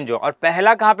इंपॉर्टेंट जो, और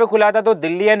पहला कहाँ पे खुला था, तो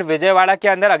दिल्ली एंड विजयवाड़ा के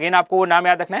अंदर, अगेन आपको वो नाम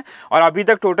याद रखना है। और अभी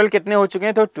तक टोटल कितने हो चुके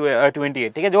हैं, तो 28,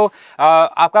 ठीक है। जो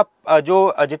आपका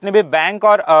जो जितने भी बैंक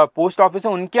और पोस्ट ऑफिस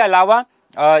है उनके अलावा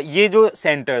ये जो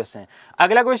सेंटर्स हैं।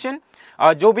 अगला क्वेश्चन,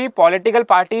 जो भी पॉलिटिकल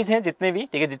पार्टीज़ हैं जितने भी,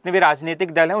 ठीक है, जितने भी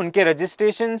राजनीतिक दल हैं उनके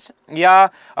रजिस्ट्रेशंस या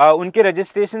उनके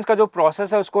रजिस्ट्रेशंस का जो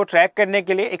प्रोसेस है उसको ट्रैक करने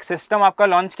के लिए एक सिस्टम आपका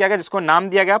लॉन्च किया गया जिसको नाम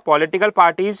दिया गया political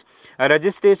parties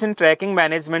registration tracking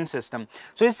management system.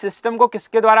 सो इस सिस्टम को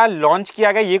किसके द्वारा लॉन्च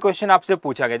किया गया, ये क्वेश्चन आपसे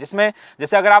पूछा गया, जिसमें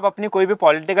जैसे अगर आप अपनी कोई भी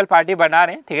पॉलिटिकल पार्टी बना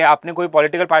रहे हैं, ठीक है, आपने कोई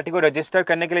पॉलिटिकल पार्टी को रजिस्टर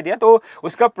करने के लिए दिया, तो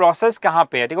उसका प्रोसेस कहाँ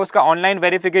पे है, ठीक है, उसका ऑनलाइन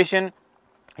वेरिफिकेशन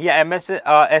या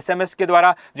SMS के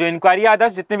द्वारा जो इंक्वायरी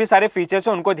आदर्श जितने भी सारे फीचर्स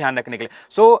हैं उनको ध्यान रखने के लिए।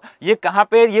 सो ये कहाँ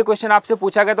पे ये क्वेश्चन आपसे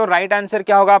पूछा गया, तो राइट आंसर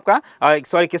क्या होगा आपका,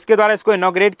 किसके द्वारा इसको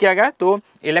इनॉग्रेट किया गया, तो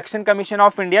इलेक्शन कमीशन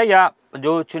ऑफ इंडिया या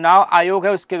जो चुनाव आयोग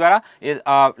है उसके द्वारा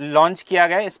लॉन्च किया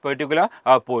गया इस पर्टिकुलर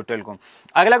पोर्टल को।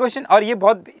 अगला क्वेश्चन, और ये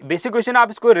बहुत बेसिक क्वेश्चन, आप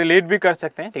इसको रिलेट भी कर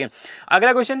सकते हैं, ठीक है।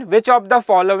 अगला question, which of the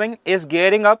following is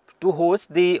gearing up to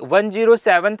host the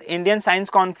 107th Indian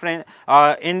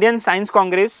science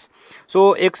Congress.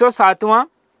 सो 107वां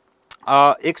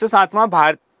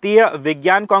भारतीय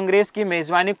विज्ञान कांग्रेस की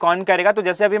मेजबानी कौन करेगा, तो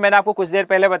जैसे अभी मैंने आपको कुछ देर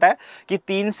पहले बताया कि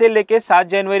 3 से लेकर 7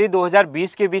 जनवरी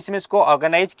 2020 के बीच में इसको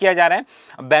ऑर्गेनाइज किया जा रहा है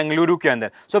बेंगलुरु के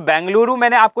अंदर। सो बेंगलुरु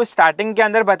मैंने आपको स्टार्टिंग के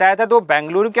अंदर बताया था, तो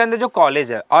बेंगलुरु के अंदर जो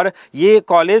कॉलेज है, और ये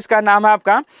कॉलेज का नाम है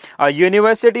आपका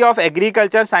university of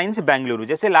agriculture science Bengaluru.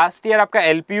 जैसे लास्ट ईयर आपका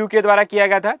LPU के द्वारा किया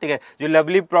गया था, ठीक है, जो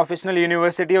लवली प्रोफेशनल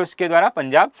यूनिवर्सिटी है उसके द्वारा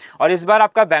पंजाब, और इस बार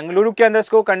आपका बेंगलुरु के अंदर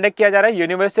इसको कंडक्ट किया जा रहा है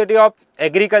university of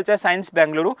agriculture science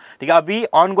Bengaluru, ठीक है। अभी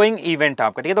ऑन ऑनगोइंग इवेंट था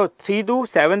आपका, ठीक है। तो 3 to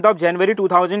 7 जनवरी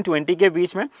 2020 के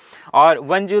बीच में, और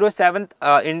 107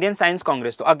 इंडियन साइंस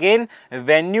कांग्रेस। तो अगेन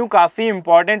वेन्यू काफ़ी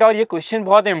इंपॉर्टेंट, और ये क्वेश्चन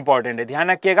बहुत इंपॉर्टेंट है,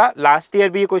 ध्यान रखिएगा। लास्ट ईयर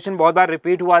भी ये क्वेश्चन बहुत बार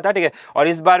रिपीट हुआ था, ठीक है, और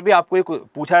इस बार भी आपको ये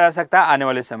पूछा जा सकता है आने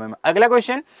वाले समय में। अगला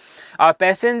क्वेश्चन,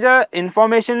 पैसेंजर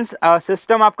इंफॉर्मेशन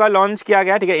सिस्टम आपका लॉन्च किया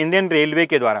गया, ठीक है, इंडियन रेलवे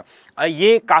के द्वारा।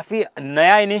 ये काफ़ी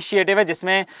नया इनिशिएटिव है,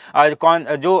 जिसमें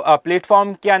जो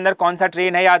प्लेटफॉर्म के अंदर कौन सा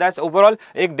ट्रेन है या अदर्स, ओवरऑल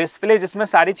एक डिस्प्ले जिसमें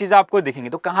सारी चीज़ें आपको दिखेंगी।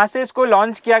 तो कहाँ से इसको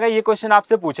लॉन्च किया गया, ये क्वेश्चन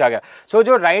आपसे पूछा गया। सो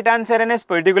जो राइट आंसर है इस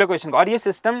पर्टिकुलर क्वेश्चन का, और ये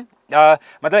सिस्टम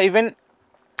मतलब इवन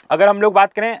अगर हम लोग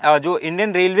बात करें जो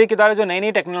इंडियन रेलवे के द्वारा जो नई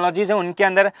नई टेक्नोलॉजीज हैं उनके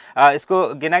अंदर इसको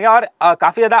गिना गया, और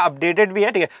काफ़ी ज़्यादा अपडेटेड भी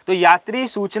है, ठीक है। तो यात्री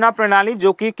सूचना प्रणाली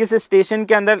जो कि किस स्टेशन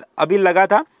के अंदर अभी लगा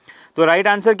था, तो राइट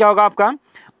आंसर क्या होगा आपका,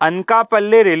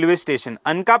 Anakapalle railway station.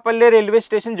 Anakapalle railway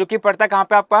station जो कि पड़ता है कहाँ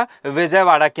पे आपका,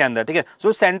 विजयवाड़ा के अंदर, ठीक है।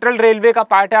 सो सेंट्रल रेलवे का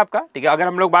पार्ट है आपका, ठीक है। अगर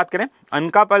हम लोग बात करें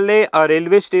Anakapalle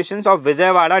railway station of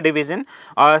Vijayawada division,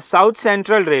 south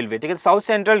central railway, ठीक है, साउथ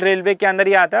सेंट्रल रेलवे के अंदर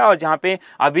ये आता है, और जहाँ पे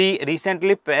अभी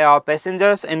रिसेंटली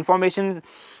पैसेंजर्स इंफॉर्मेशन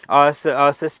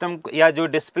सिस्टम या जो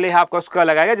डिस्प्ले है आपका उसका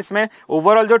लगाया गया, जिसमें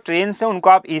ओवरऑल जो ट्रेन है उनको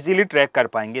आप इजीली ट्रैक कर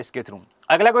पाएंगे इसके थ्रू।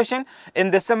 अगला question, in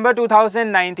December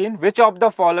 2019 which of the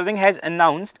following has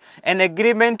announced an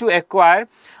agreement to acquire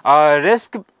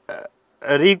risk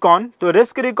recon. तो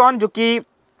रिस्क रिकॉन जो कि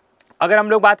अगर हम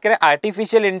लोग बात करें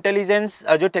आर्टिफिशियल इंटेलिजेंस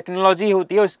जो टेक्नोलॉजी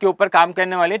होती है उसके ऊपर काम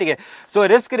करने वाली, ठीक है। सो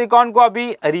रिस्क रिकॉन को अभी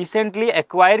रिसेंटली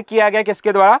एक्वायर किया गया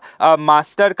किसके द्वारा,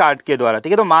 मास्टर कार्ड के द्वारा,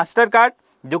 ठीक है। तो मास्टर कार्ड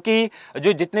जो कि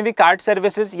जो जितने भी कार्ड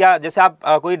सर्विसेज या जैसे आप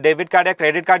कोई डेबिट कार्ड या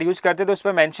क्रेडिट कार्ड यूज़ करते हैं तो उस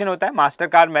पर मेंशन होता है master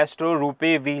card, maestro,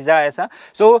 RuPay, visa, ऐसा।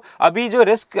 सो अभी जो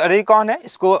रिस्क रिकॉन है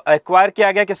इसको एक्वायर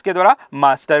किया गया किसके द्वारा,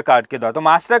 मास्टर कार्ड के द्वारा। तो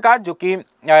मास्टर कार्ड जो कि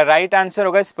राइट आंसर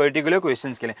होगा इस पर्टिकुलर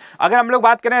क्वेश्चन के लिए। अगर हम लोग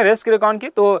बात करें रिस्क रिकॉन की,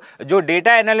 तो जो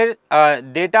डेटा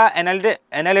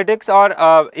एनालिटिक्स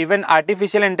और इवन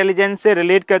आर्टिफिशियल इंटेलिजेंस से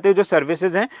रिलेट करते हुए जो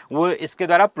सर्विसेज हैं वो इसके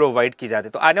द्वारा प्रोवाइड की जाती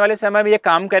है। तो आने वाले समय में ये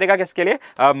काम करेगा किसके लिए,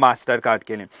 मास्टर कार्ड के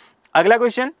लिए। अगला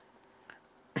question,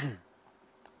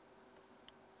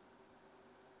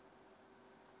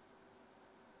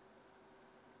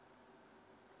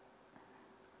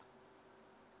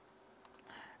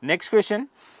 next question,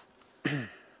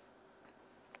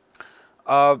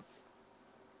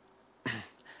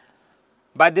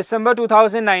 by December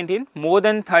 2019, more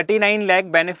than 39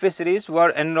 lakh beneficiaries were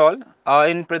enrolled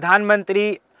in प्रधान मंत्री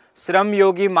श्रम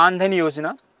योगी मानधन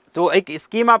योजना। तो एक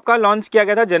स्कीम आपका लॉन्च किया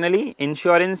गया था, जनरली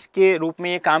इंश्योरेंस के रूप में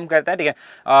ये काम करता है, ठीक है।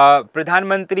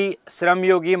 प्रधानमंत्री श्रम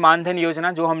योगी मानधन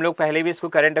योजना, जो हम लोग पहले भी इसको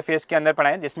करंट अफेयर्स के अंदर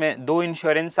पढ़ाए, जिसमें 2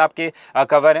 इंश्योरेंस आपके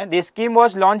कवर हैं। The scheme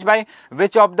was launch by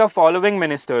which of the following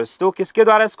ministers. तो किसके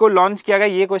द्वारा इसको लॉन्च किया गया,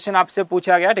 ये क्वेश्चन आपसे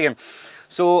पूछा गया, ठीक है।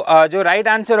 सो जो राइट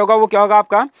आंसर होगा वो क्या होगा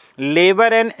आपका,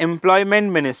 लेबर एंड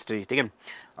एम्प्लॉयमेंट मिनिस्ट्री, ठीक है।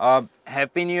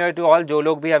 Happy new year to all, जो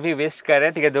लोग भी अभी विश कर रहे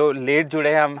हैं, ठीक है, जो लेट जुड़े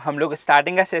हैं, हम लोग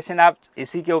स्टार्टिंग का सेशन आप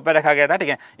इसी के ऊपर रखा गया था, ठीक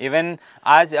है। इवन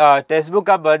आज टेक्स्ट बुक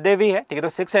का बर्थडे भी है, ठीक है। तो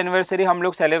 6th एनिवर्सरी हम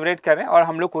लोग सेलिब्रेट कर रहे हैं, और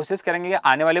हम लोग कोशिश करेंगे कि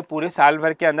आने वाले पूरे साल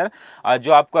भर के अंदर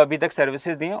जो आपको अभी तक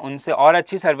सर्विसेज दी हैं उनसे और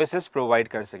अच्छी सर्विसेज प्रोवाइड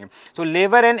कर सकें। So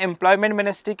labour and employment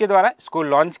ministry के द्वारा इसको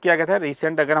लॉन्च किया गया था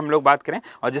रिसेंट, अगर हम लोग बात करें,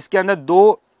 और जिसके अंदर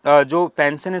 2 जो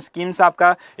पेंशन स्कीम्स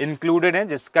आपका इंक्लूडेड है,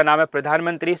 जिसका नाम है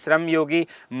प्रधानमंत्री श्रम योगी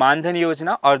मानधन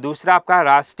योजना, और दूसरा आपका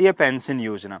राष्ट्रीय पेंशन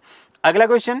योजना। अगला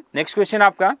क्वेश्चन, नेक्स्ट क्वेश्चन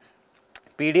आपका,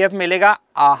 पीडीएफ मिलेगा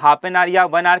हाफ एन आवर या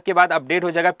 1 आवर के बाद अपडेट हो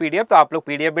जाएगा पीडीएफ, तो आप लोग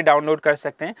पीडीएफ भी डाउनलोड कर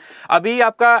सकते हैं। अभी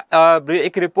आपका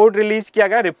एक रिपोर्ट रिलीज किया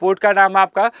गया, रिपोर्ट का नाम है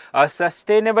आपका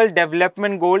सस्टेनेबल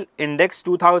डेवलपमेंट गोल इंडेक्स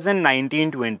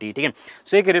 2019-20, ठीक है।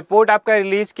 सो एक रिपोर्ट आपका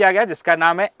रिलीज किया गया जिसका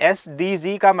नाम है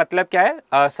SDG, का मतलब क्या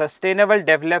है, सस्टेनेबल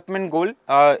डेवलपमेंट गोल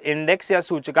इंडेक्स या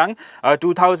सूचकांक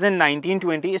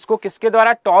 2019-20। इसको किसके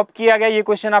द्वारा टॉप किया गया, ये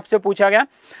क्वेश्चन आपसे पूछा गया।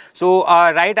 सो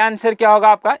राइट आंसर क्या होगा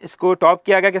आपका, इसको टॉप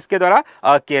किया गया किसके द्वारा,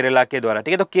 केरला के द्वारा, ठीक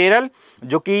है। तो केरल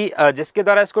जो कि जिसके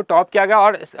द्वारा इसको टॉप किया गया,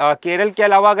 और केरल के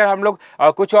अलावा अगर हम लोग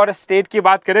कुछ और स्टेट की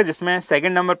बात करें, जिसमें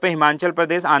 2nd नंबर पे हिमाचल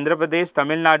प्रदेश, आंध्र प्रदेश,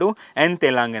 तमिलनाडु एंड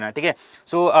तेलंगाना, ठीक है।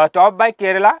 So top bye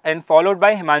Kerala and followed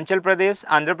by Himachal Pradesh,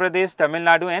 Andhra Pradesh,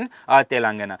 Tamil Nadu and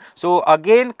Telangana. So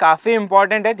again काफ़ी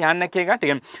इंपॉर्टेंट है, ध्यान रखिएगा, ठीक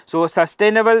है। सो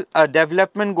sustainable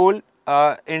development goal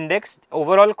index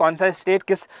overall कौन सा स्टेट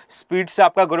किस स्पीड से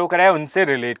आपका ग्रो करा है उनसे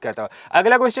रिलेट करता है।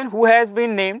 अगला question, who has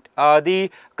been named the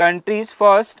countries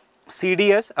first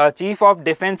CDS chief of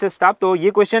defence staff. तो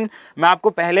ये क्वेश्चन मैं आपको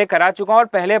पहले करा चुका हूँ, और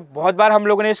पहले बहुत बार हम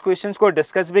लोगों ने इस क्वेश्चन को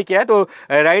डिस्कस भी किया है। तो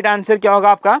राइट आंसर क्या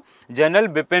होगा आपका, जनरल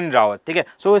बिपिन रावत, ठीक है।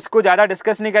 सो इसको ज़्यादा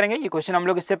डिस्कस नहीं करेंगे, ये क्वेश्चन हम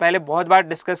लोग इससे पहले बहुत बार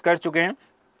डिस्कस कर चुके हैं।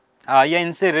 या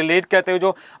इनसे रिलेट करते हुए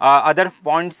जो अदर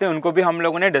पॉइंट्स थे उनको भी हम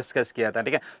लोगों ने डिस्कस किया था,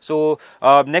 ठीक है। सो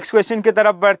नेक्स्ट क्वेश्चन की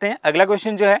तरफ बढ़ते हैं। अगला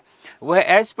क्वेश्चन जो है वो है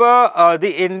as per the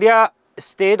India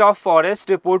state of forest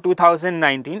report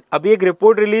 2019, अभी एक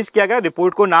रिपोर्ट रिलीज किया गया,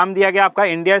 रिपोर्ट को नाम दिया गया आपका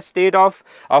India state of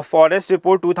forest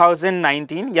report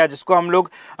 2019, या जिसको हम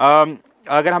लोग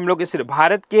अगर हम लोग इस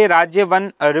भारत के राज्य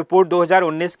वन रिपोर्ट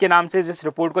 2019 के नाम से जिस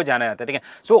रिपोर्ट को जाना जाता है, ठीक है।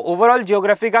 सो ओवरऑल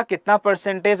जियोग्राफी का कितना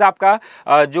परसेंटेज आपका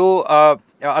जो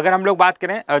अगर हम लोग बात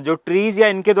करें जो ट्रीज या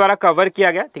इनके द्वारा कवर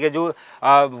किया गया, ठीक है, जो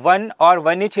वन और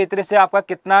वन्य क्षेत्र से आपका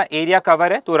कितना एरिया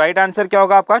कवर है, तो राइट आंसर क्या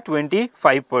होगा आपका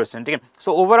 25%, ठीक है।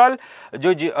 सो ओवरऑल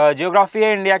जो जियोग्राफी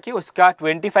है इंडिया की उसका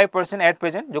 25% एट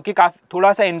प्रेजेंट, जो कि काफी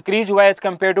थोड़ा सा इंक्रीज हुआ है as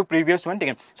compare to previous one, ठीक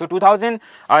है। सो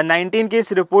 2019 की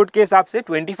इस रिपोर्ट के हिसाब से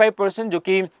 25% जो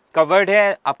कि कवर्ड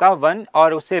है आपका वन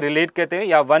और उससे रिलेट करते हुए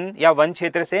या वन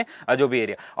क्षेत्र से जो भी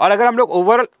एरिया। और अगर हम लोग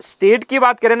ओवरऑल स्टेट की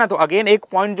बात करें ना, तो अगेन एक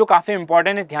पॉइंट जो काफी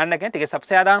इंपॉर्टेंट है, ध्यान रखें, ठीक है।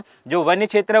 सबसे ज्यादा जो वन्य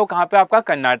क्षेत्र है वो कहाँ पे आपका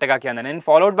कर्नाटका के अंदर, and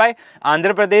followed by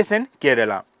Andhra Pradesh and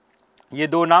Kerala. ये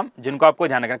दो नाम जिनको आपको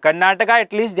ध्यान रखना, कर्नाटका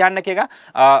एटलीस्ट ध्यान रखिएगा,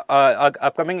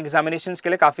 अपकमिंग एग्जामिनेशंस के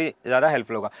लिए काफ़ी ज़्यादा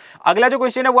हेल्पफुल होगा। अगला जो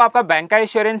क्वेश्चन है वो आपका बैंक का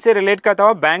इंश्योरेंस से रिलेट करता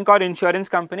हुआ, बैंक और इंश्योरेंस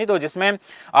कंपनी, तो जिसमें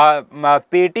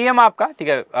पेटीएम आपका, ठीक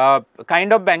है,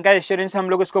 काइंड ऑफ बैंक का इंश्योरेंस हम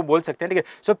लोग इसको बोल सकते हैं, ठीक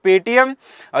है। सो पेटीएम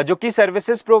जो कि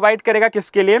सर्विसेज प्रोवाइड करेगा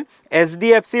किसके लिए,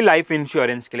 एचडीएफसी लाइफ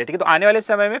इंश्योरेंस के लिए, ठीक है। तो आने वाले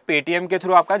समय में पेटीएम के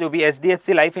थ्रू आपका जो भी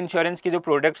एचडीएफसी लाइफ इंश्योरेंस की जो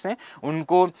प्रोडक्ट्स हैं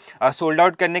उनको सोल्ड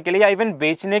आउट करने के लिए या इवन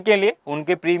बेचने के लिए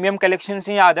उनके प्रीमियम कलेक्शन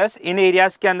या अदर्स इन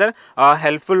एरियाज के अंदर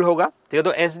हेल्पफुल होगा, ठीक है।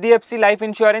 तो HDFC life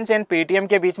insurance and Paytm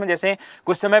के बीच में, जैसे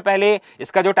कुछ समय पहले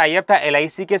इसका जो टाइप था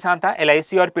एलआईसी के साथ था,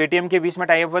 एलआईसी और पेटीएम के बीच में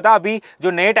टाइप हुआ था, अभी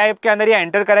जो नए टाइप के अंदर ये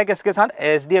एंटर करा है किसके साथ,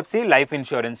 एचडीएफसी लाइफ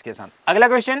इंश्योरेंस के साथ। अगला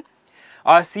क्वेश्चन,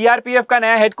 और सीआरपीएफ का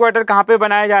नया हेडक्वार्टर कहाँ पे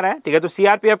बनाया जा रहा है, ठीक है। तो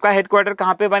सीआरपीएफ का हेडक्वार्टर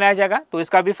कहाँ पे बनाया जाएगा, तो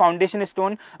इसका भी फाउंडेशन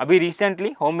स्टोन अभी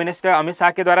recently home minister Amit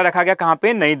Shah के द्वारा रखा गया, कहाँ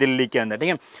पे, नई दिल्ली के अंदर, ठीक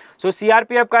है। सो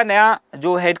सीआरपीएफ का नया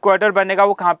जो हेडक्वार्टर बनेगा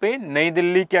वो कहाँ पे, नई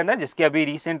दिल्ली के अंदर, जिसकी अभी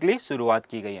रिसेंटली शुरुआत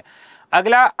की गई है।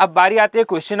 अगला अब बारी आती है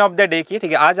क्वेश्चन ऑफ द डे की,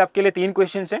 ठीक है। आज आपके लिए 3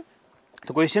 क्वेश्चन है,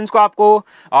 तो क्वेश्चंस को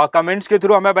आपको कमेंट्स के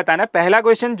थ्रू हमें बताना है। पहला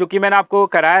क्वेश्चन जो कि मैंने आपको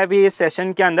कराया भी इस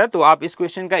सेशन के अंदर, तो आप इस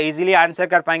क्वेश्चन का इजीली आंसर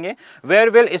कर पाएंगे। Where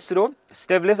will ISRO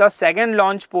establish a second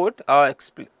launch port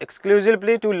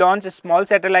exclusively to launch small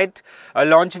satellite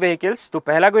launch vehicles? तो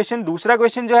पहला क्वेश्चन। दूसरा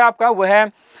क्वेश्चन जो है आपका वो है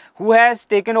who has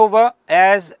taken over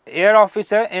as air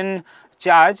officer in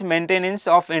charge maintenance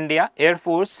of India Air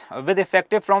Force with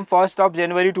effective from 1st of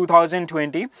January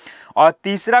 2020? और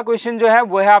तीसरा क्वेश्चन जो है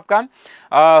वो है आपका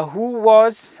who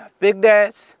was picked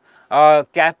as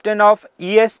captain of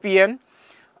ESPN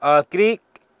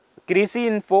कृषि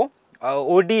info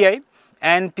ODI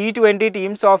and T20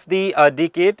 teams of the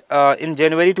decade इन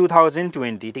जनवरी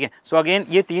 2020, ठीक है। सो अगेन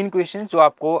ये 3 क्वेश्चन जो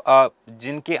आपको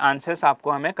जिनके आंसर्स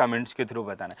आपको हमें कमेंट्स के थ्रू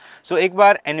बताना है। सो एक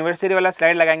बार एनिवर्सरी वाला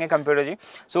स्लाइड लगाएंगे कंप्यूटर जी।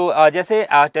 सो जैसे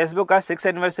टेक्स्ट बुक का 6th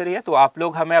एनिवर्सरी है, तो आप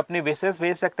लोग हमें अपने विशेस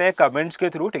भेज सकते हैं कमेंट्स के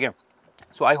थ्रू, ठीक है।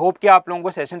 सो आई होप कि आप लोगों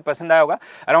को सेशन पसंद आया होगा।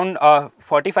 अराउंड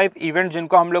 45 इवेंट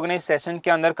जिनको हम लोगों ने इस सेशन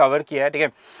के अंदर कवर किया है, ठीक है।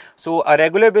 सो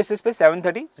रेगुलर बेसिस पे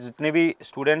 7:30 जितने भी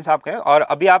स्टूडेंट्स आपके हैं, और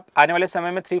अभी आप आने वाले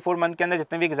समय में 3-4 मंथ के अंदर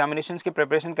जितने भी एग्जामिनेशंस की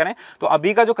प्रिपरेशन करें, तो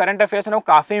अभी का जो करंट अफेयर्स है वो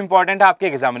काफ़ी इंपॉर्टेंट है आपके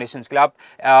एग्जामिनेशंस के लिए। आप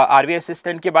RBI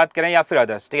असिस्टेंट की बात करें या फिर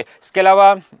अदर्स, ठीक है। इसके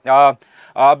अलावा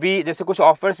अभी जैसे कुछ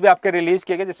ऑफर्स भी आपके रिलीज़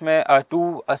किए गए, जिसमें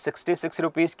 266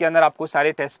 रुपीज़ के अंदर आपको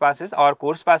सारे टेस्ट पासेस और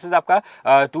कोर्स पासेस आपका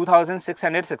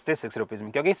 2666 रुपीज़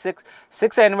में, क्योंकि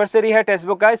 6 एनिवर्सरी है टेक्स्ट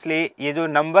बुक का, इसलिए ये जो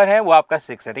नंबर है वो आपका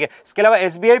 6 है, ठीक है। इसके अलावा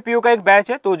SBI PO का एक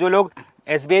बैच है, तो जो लोग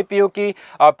SBI PO की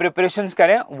प्रिपरेशंस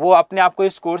करें वो अपने आप को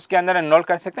इस कोर्स के अंदर एनरोल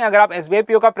कर सकते हैं। अगर आप SBI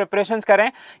PO का प्रिपरेशंस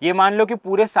करें, ये मान लो कि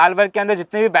पूरे साल भर के अंदर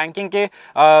जितने भी बैंकिंग के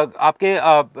आपके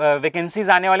वैकेंसीज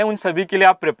आने वाले हैं उन सभी के लिए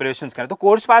आप प्रिपरेशंस करें, तो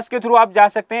कोर्स पास के थ्रू आप जा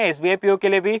सकते हैं SBI PO के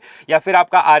लिए भी, या फिर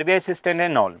आपका RBI असिस्टेंट है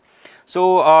नॉल।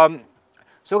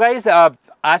 सो गाइस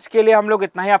आज के लिए हम लोग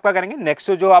इतना ही आपका करेंगे।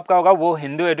 नेक्स्ट जो आपका होगा वो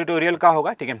हिंदू एडिटोरियल का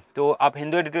होगा, ठीक है। तो आप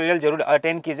हिंदू एडिटोरियल जरूर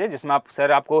अटेंड कीजिए, जिसमें आप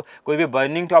सर आपको कोई भी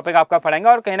बर्निंग टॉपिक आपका पढ़ाएंगे,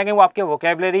 और कहीं ना कहीं वो आपके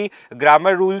वोकेबलरी,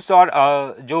 ग्रामर रूल्स और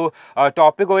जो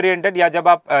टॉपिक ओरिएंटेड, या जब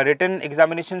आप रिटन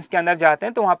एग्जामिनेशंस के अंदर जाते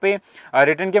हैं तो वहाँ पे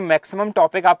रिटन के मैक्सिमम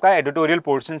टॉपिक आपका एडिटोरियल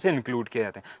पोर्शन से इंक्लूड किए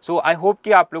जाते हैं। सो आई होप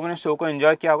कि आप लोगों ने शो को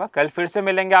एंजॉय किया होगा। कल फिर से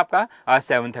मिलेंगे आपका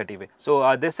 7:30 पे।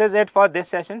 So this is it for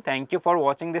this session. Thank you for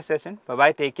watching this session. Bye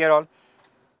bye, take care all.